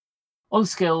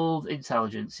 Unskilled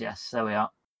intelligence, yes, there we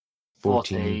are.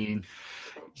 14.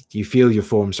 You feel your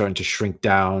form starting to shrink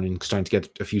down and starting to get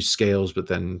a few scales, but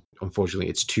then unfortunately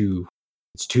it's too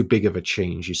big of a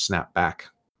change. You snap back.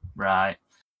 Right.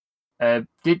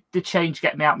 Did the change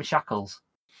get me out my shackles?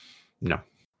 No.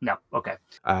 No. Okay.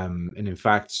 And in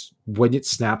fact, when it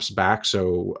snaps back,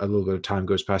 so a little bit of time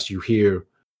goes past, you hear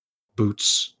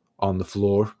boots on the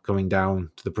floor going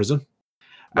down to the prison,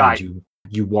 Right. and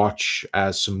you watch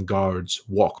as some guards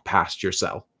walk past your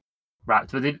cell. Right.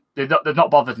 But they've not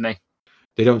bothered me.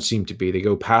 They don't seem to be. They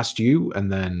go past you,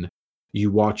 and then you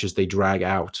watch as they drag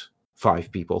out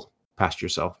 5 people past your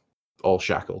cell, all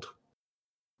shackled.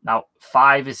 Now,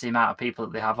 5 is the amount of people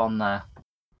that they have on there.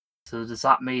 So does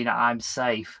that mean that I'm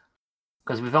safe?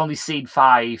 Because we've only seen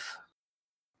 5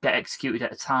 get executed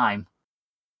at a time.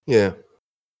 Yeah.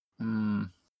 Hmm.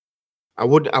 I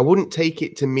wouldn't take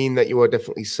it to mean that you are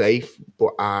definitely safe,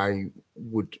 but I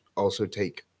would also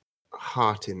take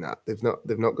heart in that. They've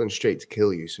not gone straight to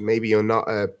kill you. So maybe you're not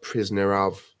a prisoner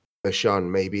of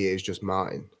Bashan, maybe it is just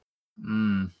Martin.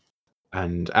 Hmm.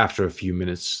 And after a few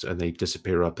minutes, and they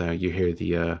disappear up there, you hear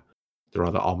the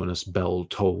rather ominous bell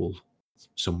toll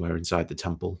somewhere inside the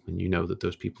temple, and you know that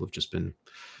those people have just been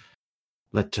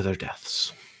led to their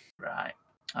deaths. Right.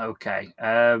 Okay.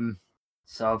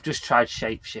 So I've just tried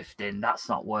shape-shifting. That's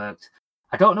not worked.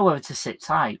 I don't know whether to sit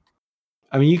tight.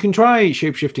 I mean, you can try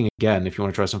shapeshifting again if you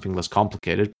want to try something less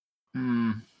complicated.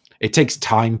 Hmm. It takes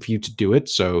time for you to do it,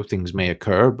 so things may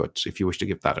occur, but if you wish to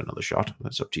give that another shot,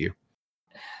 that's up to you.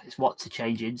 It's what to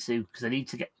change into, because I need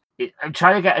to get it. I'm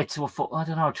trying to get it to a foot. I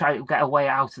don't know. Try to get a way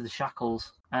out of the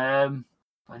shackles. I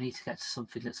need to get to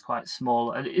something that's quite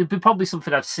small. And it'd be probably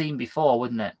something I've seen before,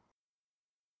 wouldn't it?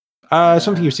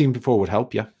 Something you've seen before would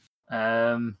help, yeah.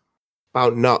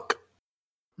 About knock.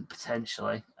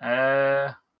 Potentially.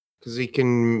 Because he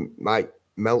can like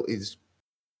melt his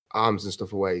arms and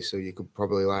stuff away, so you could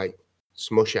probably like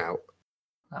smush out.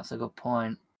 That's a good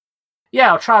point.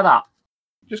 Yeah, I'll try that.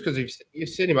 Just because you've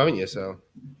seen him, haven't you? So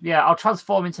Yeah, I'll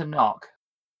transform into Knock.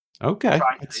 Okay.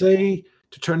 Try I'd say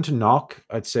to turn to knock,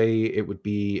 I'd say it would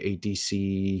be a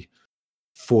DC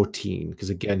 14, because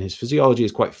again, his physiology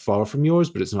is quite far from yours,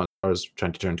 but it's not as far as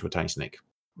trying to turn into a tiny snake.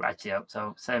 Right, yeah.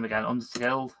 So same again,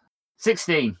 unskilled.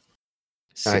 16.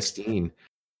 16.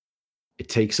 It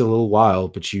takes a little while,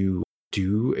 but you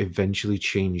do eventually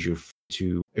change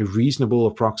to a reasonable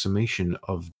approximation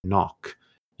of knock.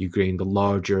 You gain the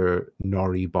larger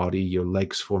Nori body, your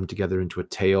legs form together into a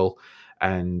tail,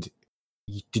 and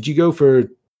did you go for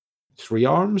 3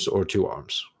 arms or 2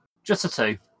 arms? Just a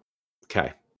 2.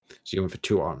 Okay, so you went for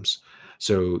 2 arms.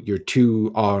 So your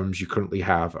 2 arms you currently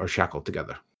have are shackled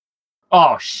together.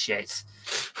 Oh shit!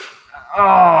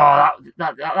 Oh,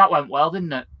 that went well,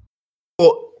 didn't it?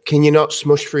 but can you not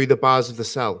smush through the bars of the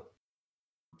cell?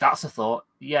 That's a thought.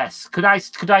 Yes. Could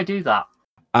I do that?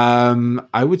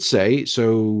 I would say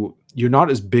so. You're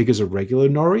not as big as a regular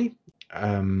Nori.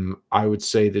 I would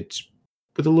say that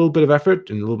with a little bit of effort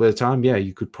and a little bit of time, yeah,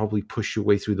 you could probably push your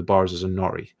way through the bars as a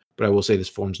Nori. But I will say this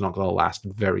form's not going to last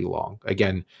very long.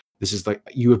 Again, this is like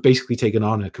you have basically taken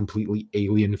on a completely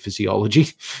alien physiology.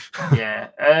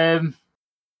 Yeah.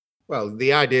 Well,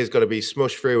 the idea's got to be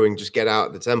smush through and just get out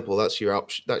of the temple. That's your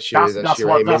option. That's your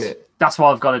aim, isn't it? That's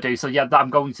what I've got to do. So yeah, I'm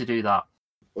going to do that.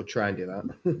 We'll try and do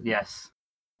that. Yes.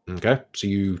 Okay, so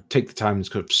you take the time to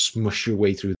kind of smush your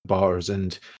way through the bars,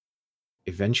 and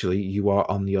eventually you are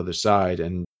on the other side.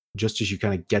 And just as you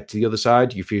kind of get to the other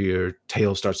side, you feel your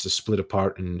tail starts to split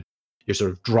apart, and you're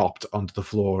sort of dropped onto the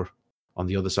floor on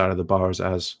the other side of the bars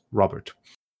as Robert.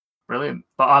 Brilliant.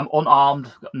 But I'm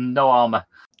unarmed, no armor.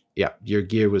 Yeah, your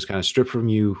gear was kind of stripped from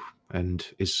you and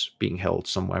is being held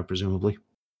somewhere, presumably.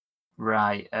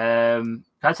 Right. Can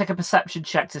I take a perception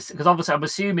check to? Because obviously I'm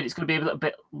assuming it's going to be a little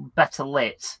bit better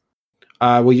lit.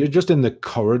 Well, you're just in the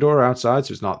corridor outside,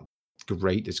 so it's not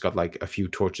great. It's got like a few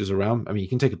torches around. I mean, you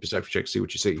can take a perception check, see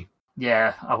what you see.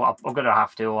 Yeah, I'm going to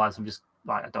have to, otherwise I'm just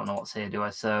like, I don't know what's here, do I?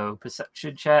 So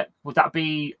perception check. Would that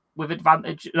be with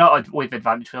advantage? No, with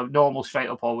advantage. Normal straight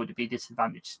up, or would it be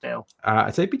disadvantage still?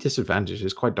 I'd say it'd be disadvantage.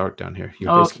 It's quite dark down here.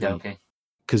 Okay.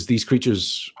 Because these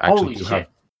creatures actually have.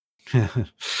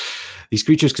 These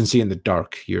creatures can see in the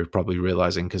dark. You're probably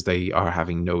realizing because they are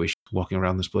having no issue walking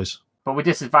around this place. But with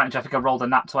disadvantage, I think I rolled a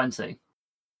nat 20.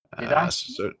 Did I?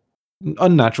 So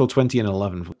unnatural 20 and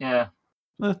 11. Yeah.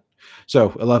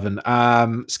 So 11.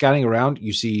 Scanning around,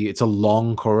 you see it's a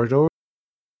long corridor,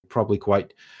 probably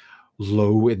quite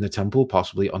low in the temple,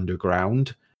 possibly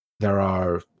underground. There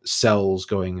are cells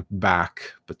going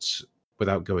back, but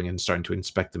without going and starting to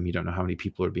inspect them, you don't know how many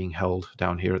people are being held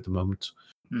down here at the moment.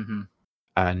 Mm-hmm.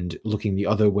 And looking the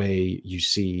other way, you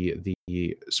see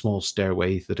the small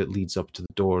stairway that it leads up to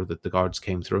the door that the guards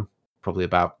came through, probably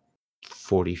about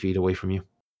 40 feet away from you.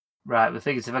 Right, the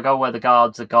thing is, if I go where the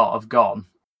guards have gone,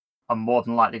 I'm more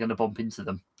than likely going to bump into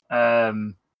them.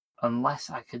 unless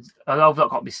I could. I know I've not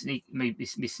got me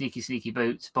sneaky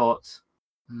boots, but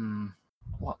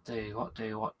what do?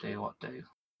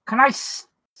 Can I?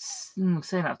 Saying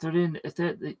that if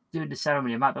they're doing the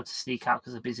ceremony, I might be able to sneak out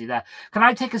because they're busy there. Can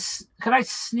I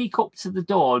sneak up to the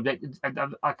door and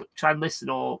I could try and listen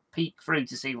or peek through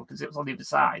to see what's on the other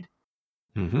side?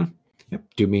 Mm-hmm. Yep.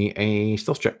 Do me a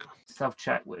stealth check. Stealth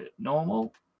check with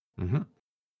normal. Mm-hmm.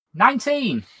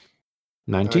 19.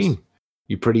 19. Nice.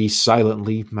 You pretty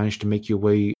silently manage to make your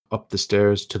way up the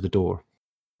stairs to the door.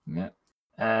 Yeah.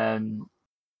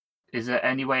 Is there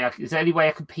any way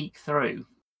I can peek through?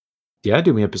 Yeah,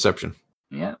 do me a perception.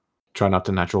 Yeah. Try not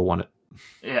to natural one it.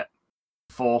 Yeah.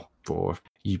 4. 4.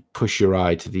 You push your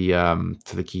eye to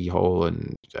the keyhole,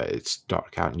 and it's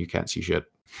dark out, and you can't see shit.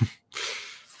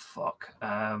 Fuck.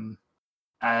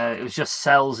 It was just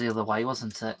cells the other way,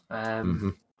 wasn't it?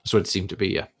 That's what it seemed to be.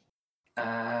 Yeah.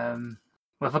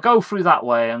 Well, if I go through that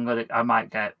way, I might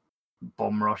get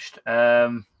bum rushed.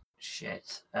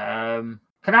 Shit. Can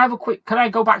I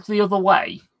go back to the other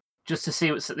way just to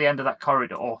see what's at the end of that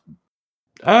corridor?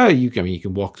 You can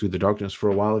walk through the darkness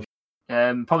for a while.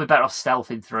 Probably better off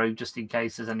stealthing through just in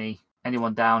case there's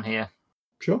anyone down here.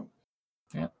 Sure.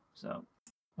 Yeah. So,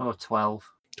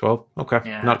 12. 12. Okay.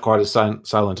 Yeah. Not quite as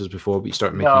silent as before, but you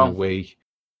start making your way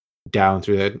down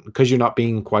through that. Because you're not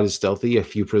being quite as stealthy, a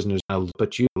few prisoners now look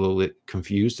at you a little bit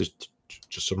confused. There's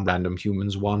just some random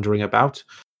humans wandering about,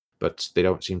 but they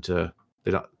don't seem to.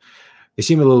 They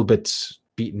seem a little bit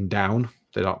beaten down.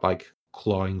 They're not like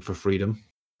clawing for freedom.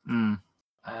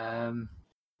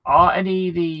 Are any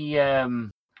of the I'm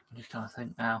just trying to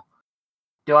think now.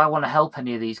 Do I want to help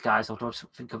any of these guys, or do I just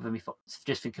think of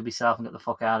myself and get the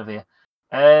fuck out of here?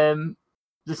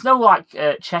 There's no like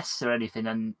chests or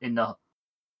anything in the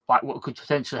like what could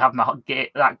potentially have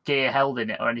that gear held in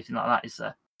it or anything like that, is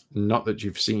there? Not that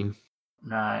you've seen.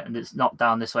 Right, and it's not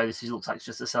down this way. This looks like it's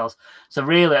just the cells. So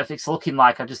really, if it's looking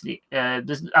like I just need,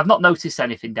 I've not noticed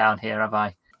anything down here, have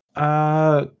I?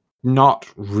 Not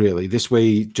really. This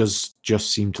way just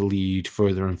seem to lead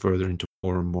further and further into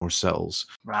more and more cells.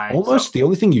 Right. Almost the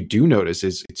only thing you do notice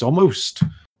is it's almost,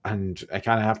 and I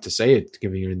kind of have to say it,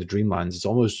 given you're in the dreamlands, it's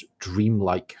almost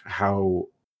dreamlike how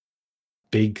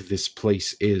big this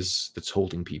place is that's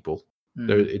holding people.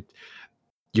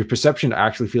 Your perception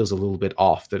actually feels a little bit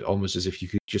off, that almost as if you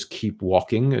could just keep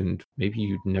walking and maybe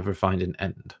you'd never find an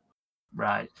end.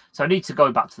 Right. So I need to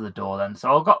go back to the door then.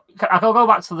 So I'll go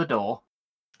back to the door.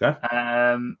 Okay.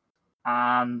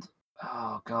 And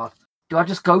oh god, do I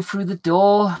just go through the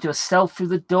door? Do I stealth through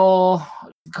the door?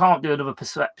 Can't do another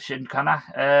perception, can I?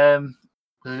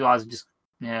 Otherwise,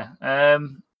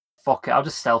 fuck it. I'll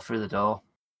just stealth through the door.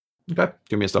 Okay,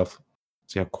 give me a stealth.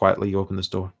 See how quietly you open this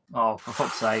door. Oh, for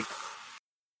fuck's sake!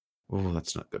 Oh,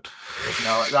 that's not good.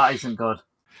 No, that isn't good.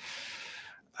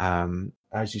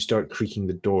 As you start creaking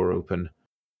the door open,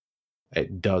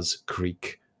 it does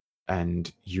creak.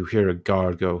 And you hear a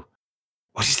guard go,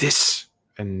 "What is this?"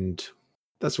 And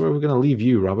that's where we're going to leave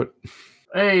you, Robert.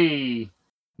 Hey!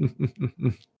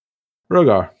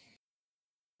 Rogar.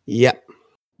 Yep.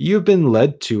 You've been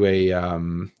led to a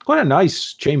quite a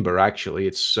nice chamber, actually.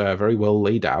 It's very well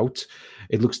laid out.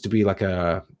 It looks to be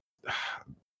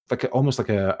almost like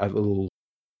a little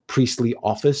priestly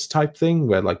office type thing,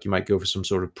 where like you might go for some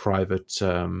sort of private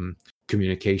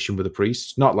communication with a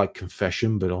priest. Not like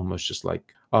confession, but almost just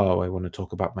like, oh, I want to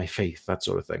talk about my faith, that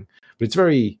sort of thing. But it's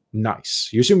very nice.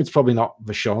 You assume it's probably not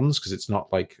Vashon's because it's not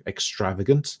like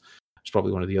extravagant. It's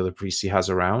probably one of the other priests he has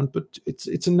around, but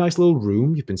it's a nice little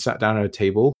room. You've been sat down at a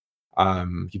table.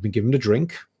 You've been given a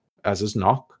drink, as is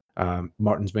Nock.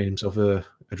 Martin's made himself a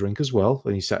drink as well,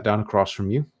 and he sat down across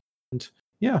from you. And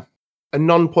yeah. A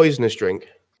non-poisonous drink?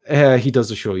 He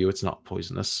does assure you it's not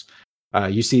poisonous.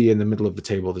 You see in the middle of the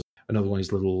table, there's another one of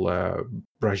these little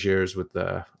braziers with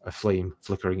a flame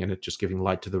flickering in it, just giving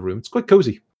light to the room. It's quite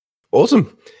cozy.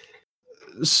 Awesome.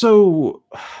 So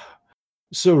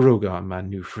Rogar, my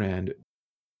new friend,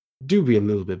 do be a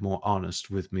little bit more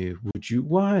honest with me, would you?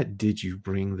 Why did you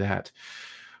bring that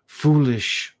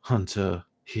foolish hunter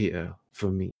here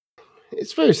for me?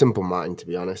 It's very simple, Martin, to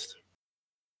be honest.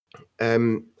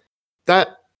 That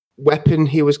weapon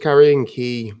he was carrying,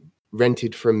 he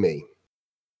rented from me.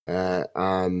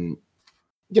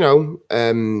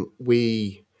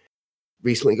 We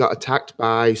recently got attacked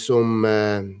by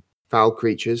some foul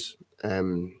creatures. He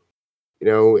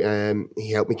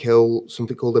helped me kill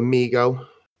something called Amigo.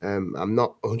 I'm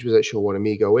not 100% sure what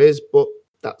Amigo is, but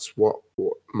that's what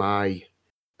my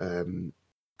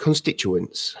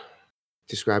constituents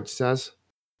described it as.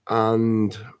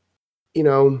 And,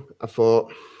 I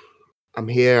thought, I'm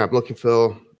here, I'm looking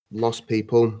for lost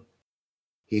people.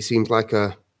 He seems like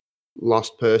a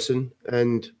lost person,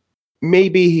 and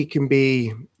maybe he can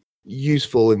be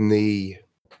useful in the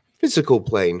physical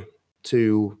plane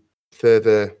to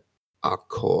further our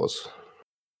cause.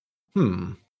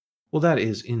 Well, that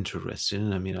is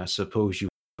interesting. I mean, I suppose you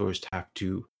first have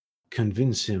to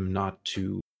convince him not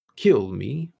to kill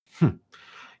me.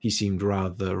 He seemed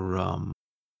rather,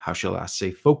 how shall I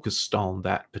say, focused on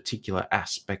that particular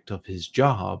aspect of his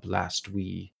job last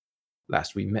we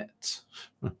met.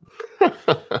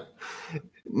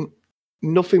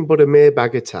 Nothing but a mere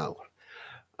bagatelle.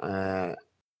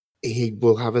 He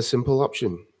will have a simple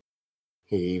option.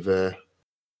 He either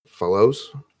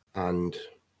follows and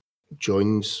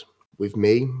joins with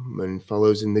me and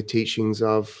follows in the teachings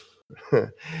of,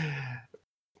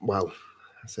 well,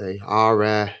 I say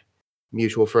our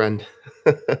mutual friend,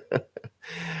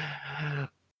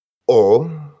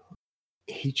 or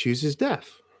he chooses death.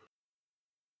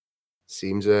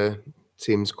 Seems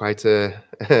quite a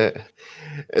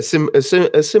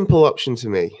simple option to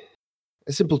me.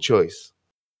 A simple choice.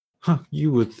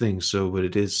 You would think so, but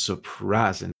it is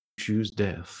surprising you choose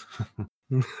death.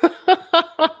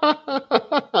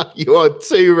 You are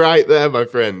too right there, my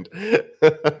friend.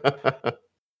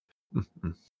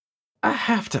 I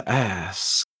have to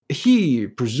ask, he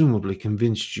presumably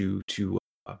convinced you to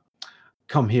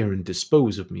come here and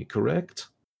dispose of me, correct?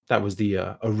 That was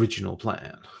the original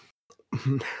plan.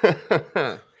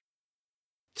 To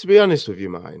be honest with you,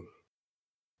 mine,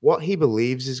 what he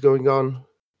believes is going on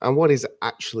and what is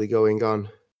actually going on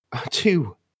are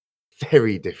two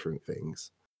very different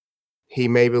things. He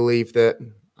may believe that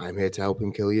I'm here to help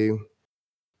him kill you,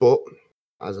 but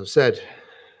as I've said,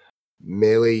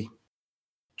 merely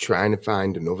trying to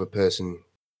find another person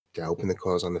to help in the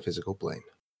cause on the physical plane.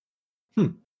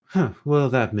 Well,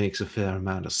 that makes a fair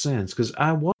amount of sense, because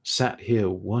sat here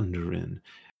wondering,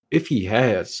 if he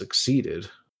had succeeded,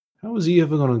 how was he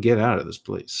ever going to get out of this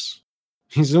place?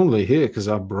 He's only here because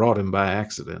I brought him by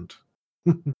accident.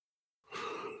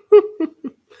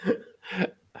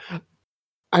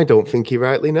 I don't think he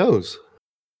rightly knows.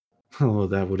 Well,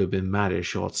 that would have been mighty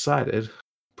short-sighted,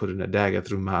 putting a dagger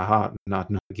through my heart and not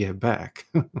knowing to get back.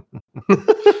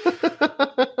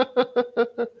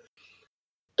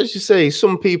 As you say,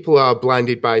 some people are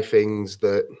blinded by things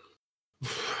that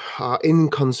are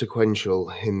inconsequential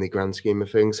in the grand scheme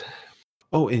of things.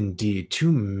 Oh, indeed,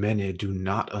 too many do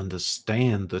not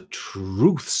understand the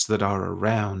truths that are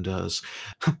around us.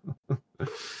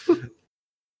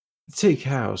 Take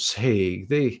House Haig.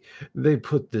 They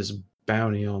put this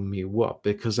bounty on me, what,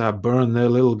 because I burned their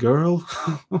little girl?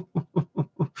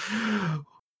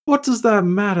 What does that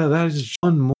matter? That is just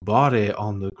one more body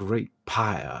on the great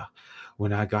pyre.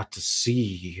 When I got to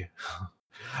see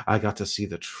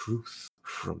the truth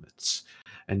from it.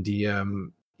 And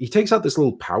he takes out this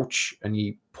little pouch and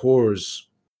he pours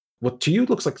what to you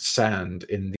looks like sand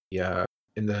in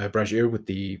the brazier with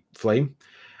the flame,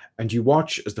 and you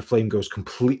watch as the flame goes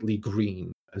completely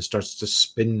green and starts to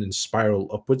spin and spiral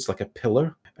upwards like a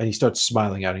pillar. And he starts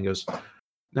smiling at it and goes,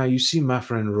 "Now you see, my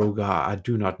friend Rogar, I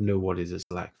do not know what it is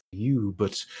like for you,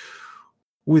 but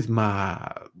with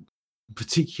my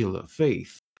particular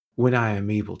faith, when I am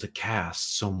able to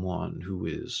cast someone who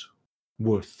is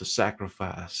worth the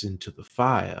sacrifice into the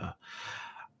fire,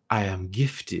 I am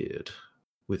gifted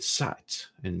with sight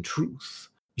and truth.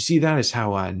 You see, that is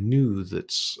how I knew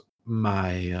that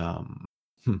my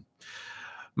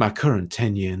my current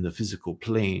tenure in the physical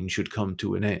plane should come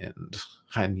to an end.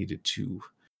 I needed to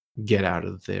get out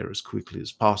of there as quickly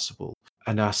as possible,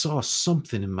 and I saw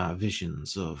something in my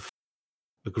visions of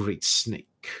a great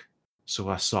snake. So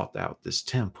I sought out this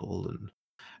temple and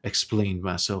explained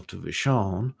myself to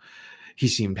Vishon. He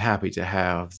seemed happy to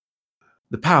have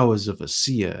the powers of a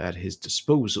seer at his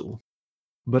disposal,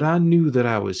 but I knew that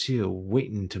I was here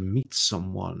waiting to meet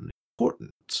someone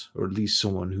important, or at least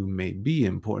someone who may be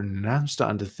important, and I'm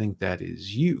starting to think that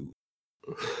is you."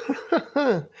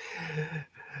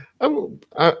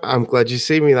 I'm glad you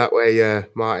see me that way,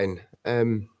 Martin.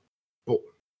 But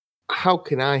how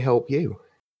can I help you?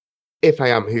 If I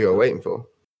am who you're waiting for.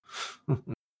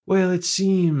 Well, it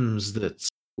seems that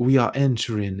we are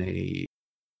entering a,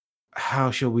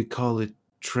 how shall we call it,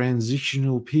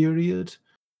 transitional period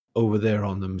over there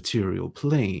on the material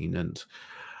plane, and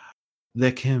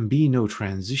there can be no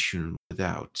transition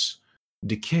without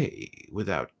decay,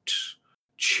 without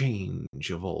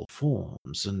change of all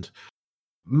forms, and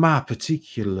my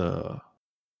particular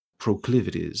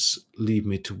proclivities lead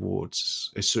me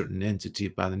towards a certain entity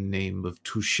by the name of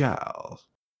Tushal.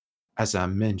 As I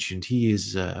mentioned, he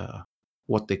is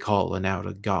what they call an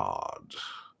outer god.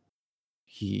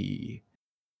 He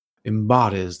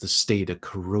embodies the state of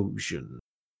corrosion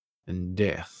and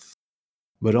death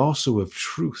but also of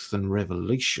truth and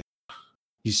revelation.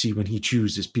 You see, when he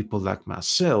chooses people like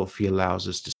myself, he allows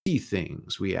us to see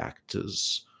things. We act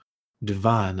as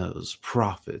diviners,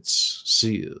 prophets,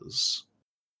 seers,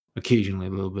 occasionally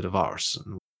a little bit of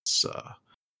arson. It's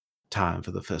time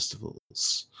for the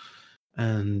festivals.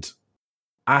 And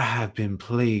I have been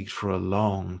plagued for a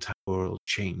long time, world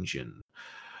changing,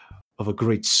 of a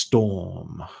great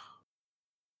storm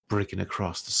breaking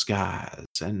across the skies.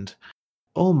 And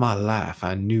all my life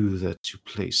I knew that to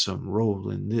play some role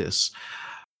in this,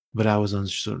 but I was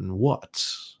uncertain what.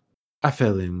 I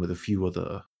fell in with a few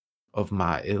other of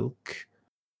my ilk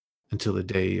until the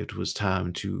day it was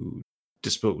time to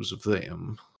dispose of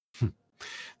them.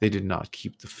 They did not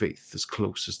keep the faith as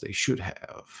close as they should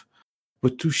have.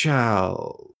 But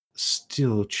Tushal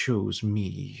still chose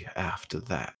me after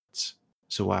that,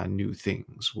 so I knew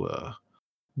things were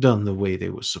done the way they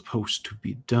were supposed to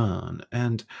be done,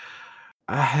 and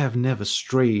I have never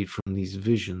strayed from these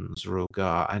visions,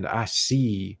 Rogar, and I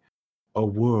see a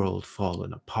world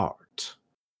falling apart,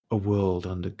 a world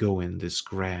undergoing this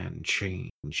grand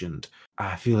change, and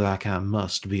I feel like I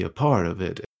must be a part of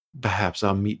it. Perhaps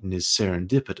our meeting is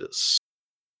serendipitous.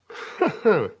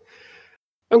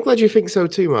 I'm glad you think so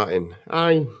too, Martin.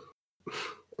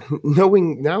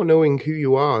 Knowing who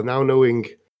you are, now knowing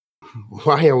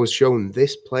why I was shown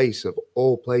this place of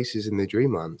all places in the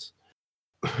Dreamlands,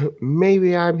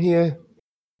 maybe I'm here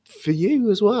for you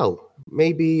as well.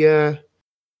 Maybe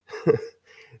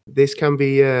this can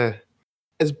be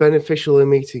as beneficial a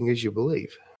meeting as you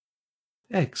believe.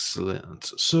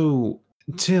 Excellent. So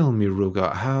tell me,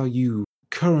 Rogar, how you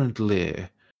currently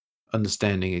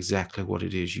understanding exactly what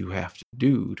it is you have to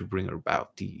do to bring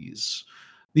about these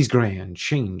grand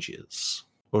changes,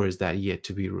 or is that yet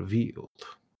to be revealed?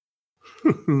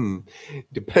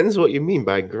 Depends what you mean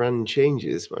by grand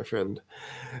changes, my friend.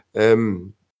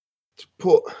 To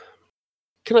put,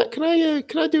 can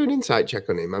I do an insight check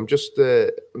on him? I'm just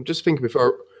thinking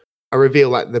before I reveal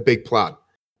like the big plan.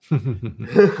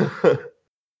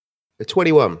 A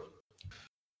 21.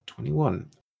 21.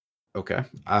 Okay.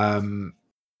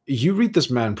 You read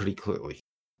this man pretty clearly.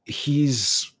 He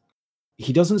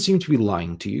doesn't seem to be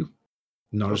lying to you,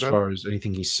 not as far as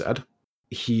anything he said.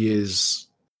 He is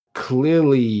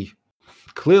clearly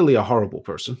a horrible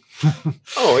person.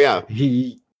 Oh yeah.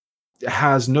 He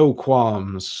has no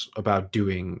qualms about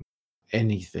doing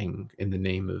anything in the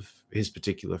name of his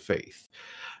particular faith.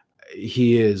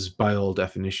 He is, by all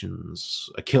definitions,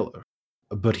 a killer,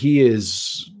 but he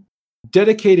is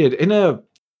dedicated in a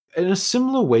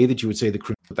similar way that you would say the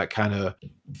criminal, that kind of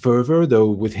fervor, though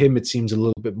with him it seems a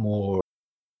little bit more,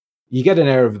 you get an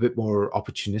air of a bit more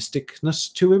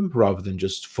opportunisticness to him rather than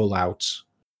just full out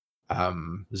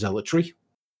zealotry,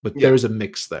 but there's a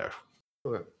mix there.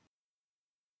 Okay.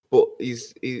 But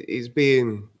he's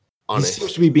being honest. He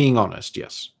seems to be being honest,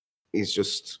 yes. He's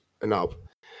just a knob.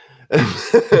 To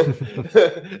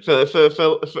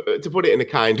put it in a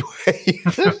kind way.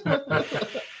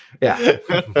 Yeah.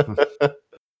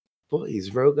 But he's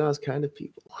Rogar's kind of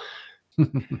people.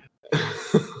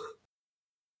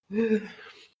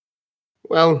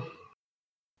 Well,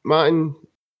 Martin,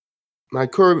 my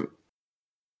current,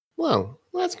 well,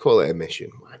 let's call it a mission.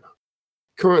 Why not?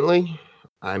 Currently,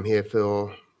 I'm here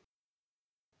for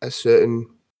a certain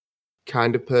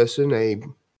kind of person,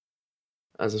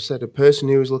 as I've said, a person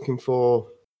who is looking for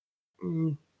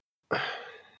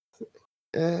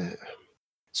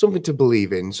something to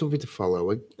believe in, something to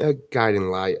follow, a guiding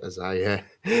light, as I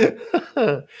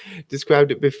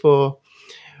described it before.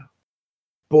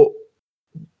 But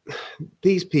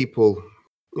these people,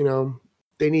 I'm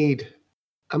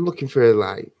looking for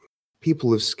like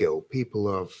people of skill, people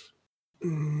of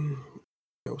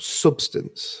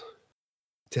substance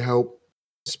to help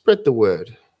spread the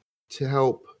word, to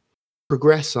help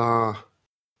progress our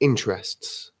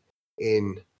interests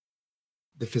in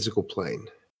the physical plane.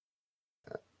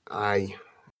 I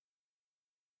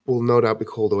will no doubt be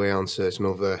called away on certain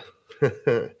other,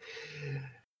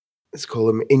 let's call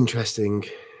them interesting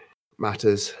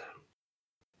matters.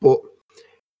 But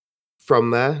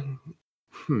from there,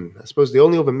 I suppose the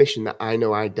only other mission that I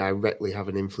know I directly have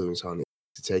an influence on is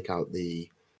to take out the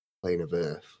plane of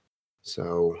Earth.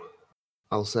 So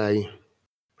I'll say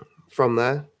from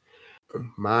there,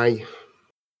 my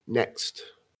next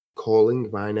calling,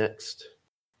 my next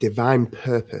divine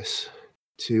purpose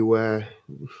to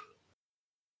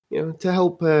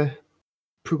help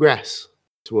progress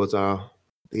towards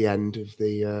the end of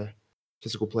the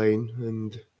physical plane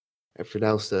and everything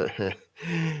else that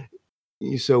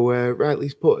you so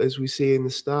rightly put, as we see in the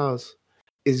stars,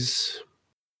 is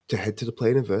to head to the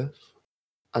plane of Earth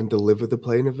and deliver the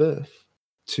plane of Earth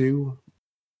to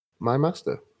my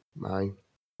master, my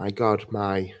god,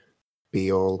 my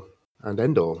be all and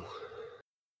end all.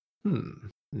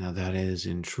 Now that is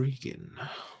intriguing.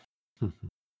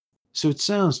 So it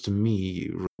sounds to me,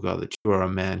 Rogar, that you are a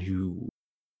man who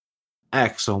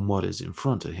acts on what is in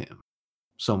front of him.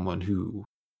 Someone who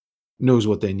knows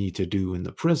what they need to do in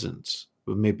the present,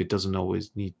 but maybe doesn't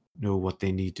always know what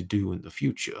they need to do in the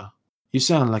future. You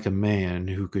sound like a man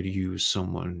who could use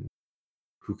someone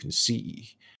who can see.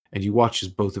 And you watch as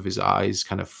both of his eyes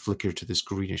kind of flicker to this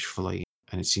greenish flame,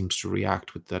 and it seems to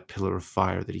react with that pillar of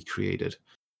fire that he created.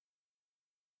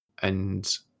 And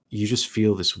you just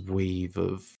feel this wave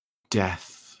of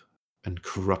death and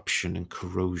corruption and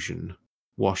corrosion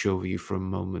wash over you for a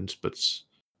moment, but it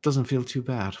doesn't feel too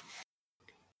bad.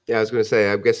 Yeah, I was going to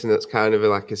say, I'm guessing that's kind of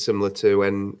like a similar to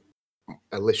when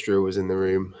Alystra was in the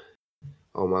room,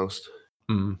 almost.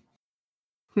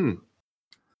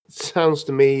 Sounds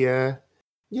to me,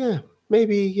 yeah,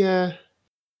 maybe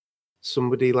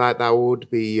somebody like that would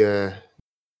be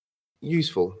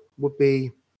useful. Would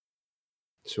be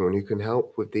someone who can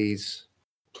help with these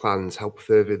plans, help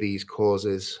further these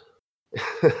causes.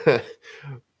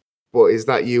 But is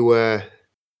that you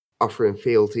offering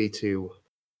fealty to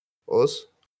us?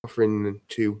 Offering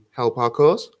to help our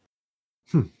cause?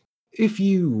 If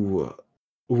you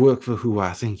work for who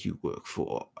I think you work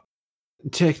for,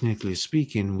 technically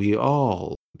speaking, we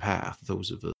all path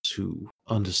those of us who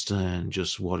understand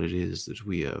just what it is that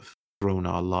we have thrown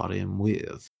our lot in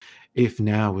with. If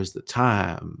now is the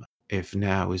time, if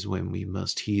now is when we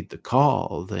must heed the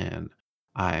call, then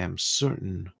I am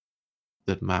certain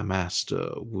that my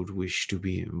master would wish to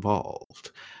be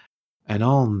involved. And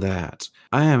on that,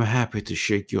 I am happy to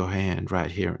shake your hand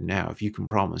right here and now if you can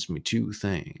promise me two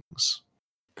things.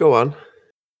 Go on.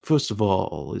 First of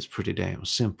all, it's pretty damn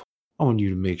simple. I want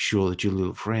you to make sure that your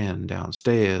little friend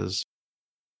downstairs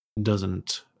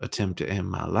doesn't attempt to end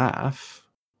my life.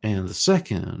 And the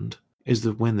second is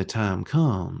that when the time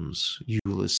comes, you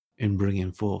will assist in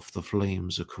bringing forth the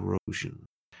flames of corrosion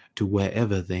to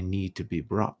wherever they need to be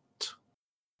brought.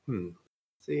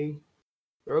 See,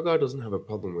 Rogar doesn't have a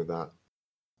problem with that.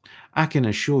 I can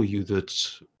assure you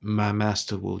that my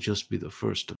master will just be the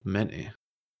first of many.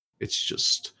 It's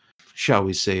just, shall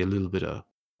we say, a little bit of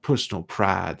personal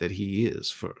pride that he is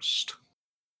first.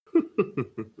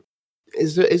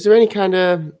 Is there any kind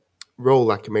of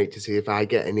roll I can make to see if I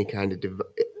get any kind of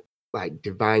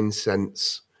divine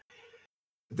sense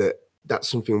that that's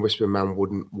something Whispering Man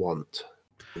wouldn't want?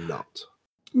 Not.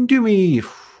 Do me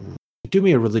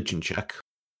a religion check.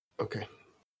 Okay.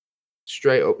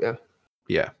 Straight up, yeah.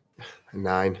 Yeah.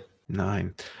 9.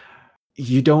 9.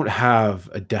 You don't have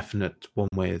a definite one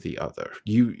way or the other.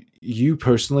 You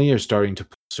personally are starting to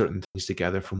put certain things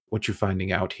together from what you're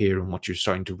finding out here and what you're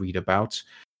starting to read about.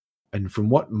 And from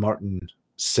what Martin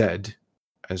said,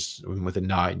 as with a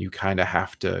 9, you kind of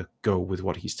have to go with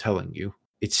what he's telling you.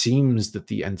 It seems that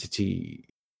the entity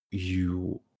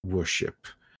you worship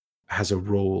has a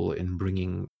role in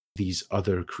bringing these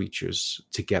other creatures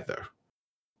together.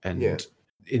 And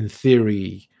in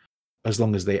theory, as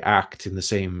long as they act in the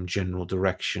same general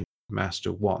direction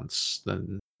Master wants,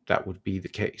 then that would be the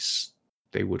case.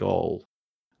 They would all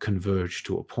converge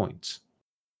to a point.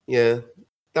 Yeah,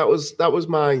 that was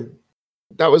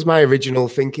my original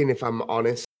thinking. If I'm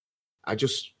honest, I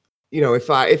just, if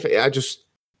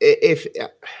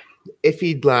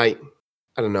he'd like,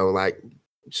 I don't know, like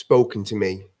spoken to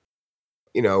me,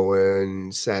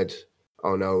 and said,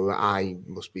 "Oh no, I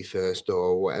must be first,"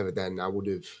 or whatever, then I would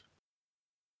have.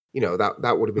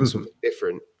 That would have been something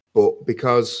different. But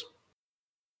because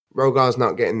Rogar's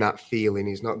not getting that feeling,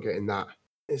 he's not getting that.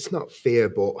 It's not fear,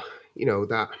 but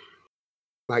that,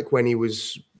 like when he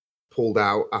was pulled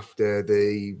out after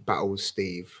the battle with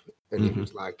Steve, and it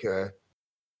was like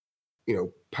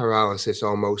paralysis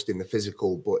almost in the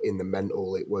physical, but in the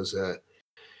mental, it was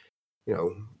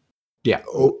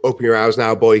open your eyes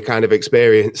now, boy, kind of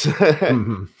experience. What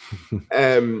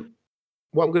I'm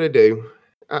gonna do.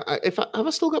 Have I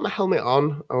still got my helmet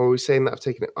on, or are we saying that I've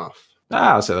taken it off?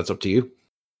 I'll say that's up to you.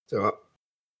 So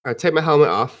I take my helmet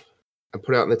off and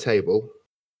put it on the table,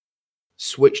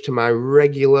 switch to my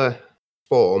regular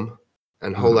form,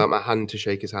 and hold out my hand to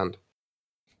shake his hand.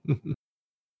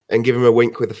 And give him a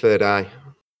wink with the third eye.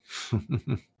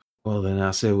 Well, then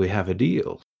I say we have a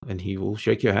deal, and he will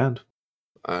shake your hand.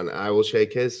 And I will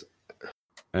shake his.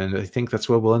 And I think that's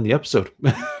where we'll end the episode.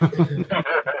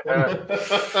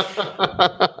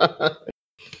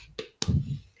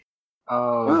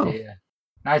 Dear.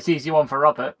 Nice easy one for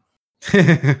Robert.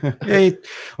 Hey,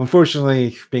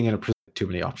 unfortunately, being in a prison, too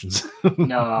many options.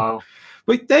 No.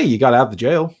 But hey, you got out of the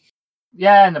jail.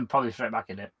 Yeah, and then probably straight back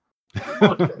in it.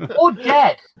 Or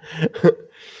dead.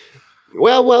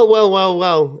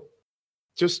 Well.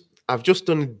 I've just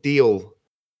done a deal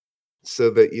so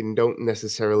that you don't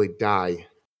necessarily die.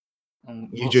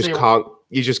 You just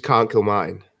can't kill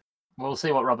mine. We'll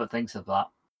see what Robert thinks of that.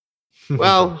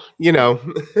 Well, you know.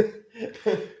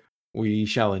 We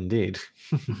shall indeed.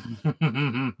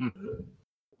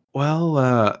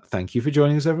 Well, thank you for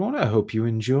joining us, everyone. I hope you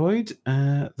enjoyed.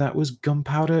 That was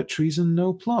Gunpowder Treason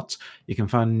No Plot. You can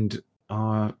find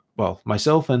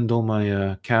myself and all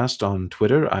my cast on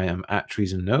Twitter. I am at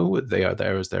Treason No. They are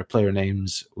there as their player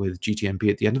names with GTMP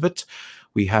at the end of it.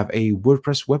 We have a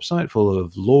WordPress website full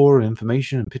of lore,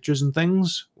 information, and pictures and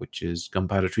things, which is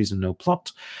Gunpowder Treason No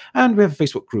Plot. And we have a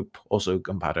Facebook group, also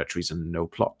Gunpowder Treason No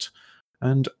Plot.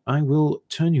 And I will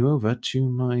turn you over to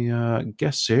my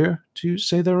guests here to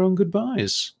say their own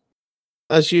goodbyes.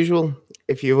 As usual,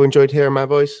 if you've enjoyed hearing my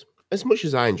voice, as much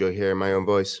as I enjoy hearing my own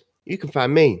voice, you can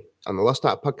find me on the Lost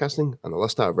Art of Podcasting and the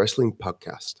Lost Art of Wrestling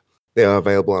podcast. They are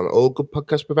available on all good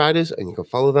podcast providers, and you can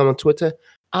follow them on Twitter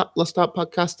at Lost Art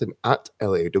Podcast and at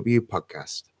LAW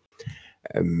Podcast.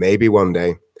 And maybe one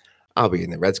day, I'll be in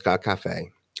the Red Scar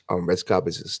Cafe on Red Scar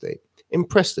Business Estate in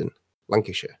Preston,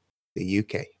 Lancashire, the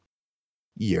UK.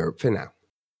 Europe for now.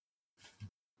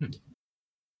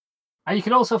 And you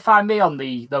can also find me on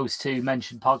those two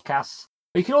mentioned podcasts.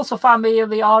 You can also find me on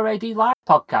the RAD Live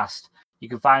podcast. You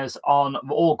can find us on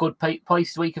all good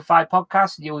places where you can find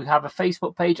podcasts. You have a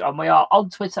Facebook page, and we are on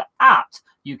Twitter at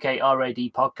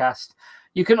UKRAD Podcast.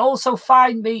 You can also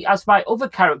find me as my other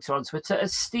character on Twitter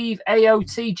as Steve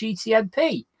AOT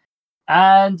GTMP.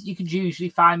 And you can usually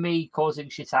find me causing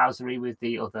shithousery with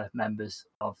the other members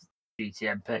of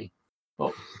GTMP.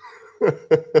 But...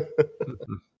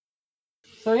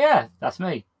 So yeah, that's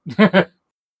me.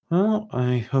 Well,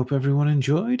 I hope everyone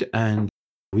enjoyed, and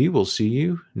we will see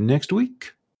you next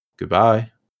week.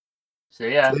 Goodbye.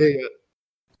 See ya. See ya.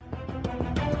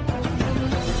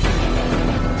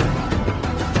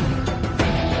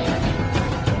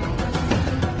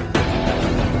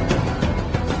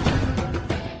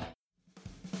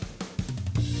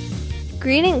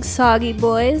 Greetings, soggy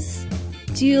boys.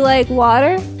 Do you like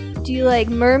water? Do you like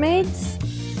mermaids?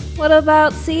 What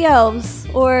about sea elves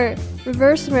or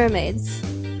reverse mermaids?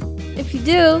 If you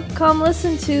do, come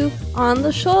listen to On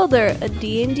the Shoulder, a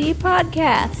D&D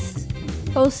podcast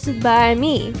hosted by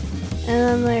me. And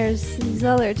then there's these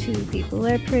other two people.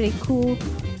 They're pretty cool.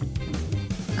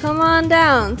 Come on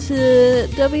down to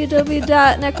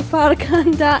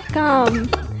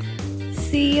www.necropodicon.com.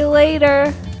 See you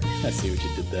later. I see what you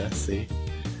did there. See?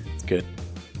 It's good.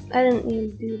 I didn't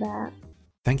mean to do that.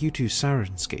 Thank you to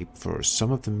Sirenscape for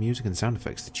some of the music and sound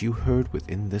effects that you heard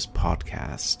within this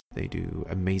podcast. They do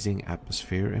amazing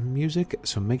atmosphere and music,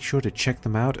 so make sure to check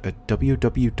them out at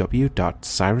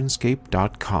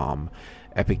www.sirenscape.com.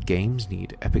 Epic games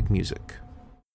need epic music.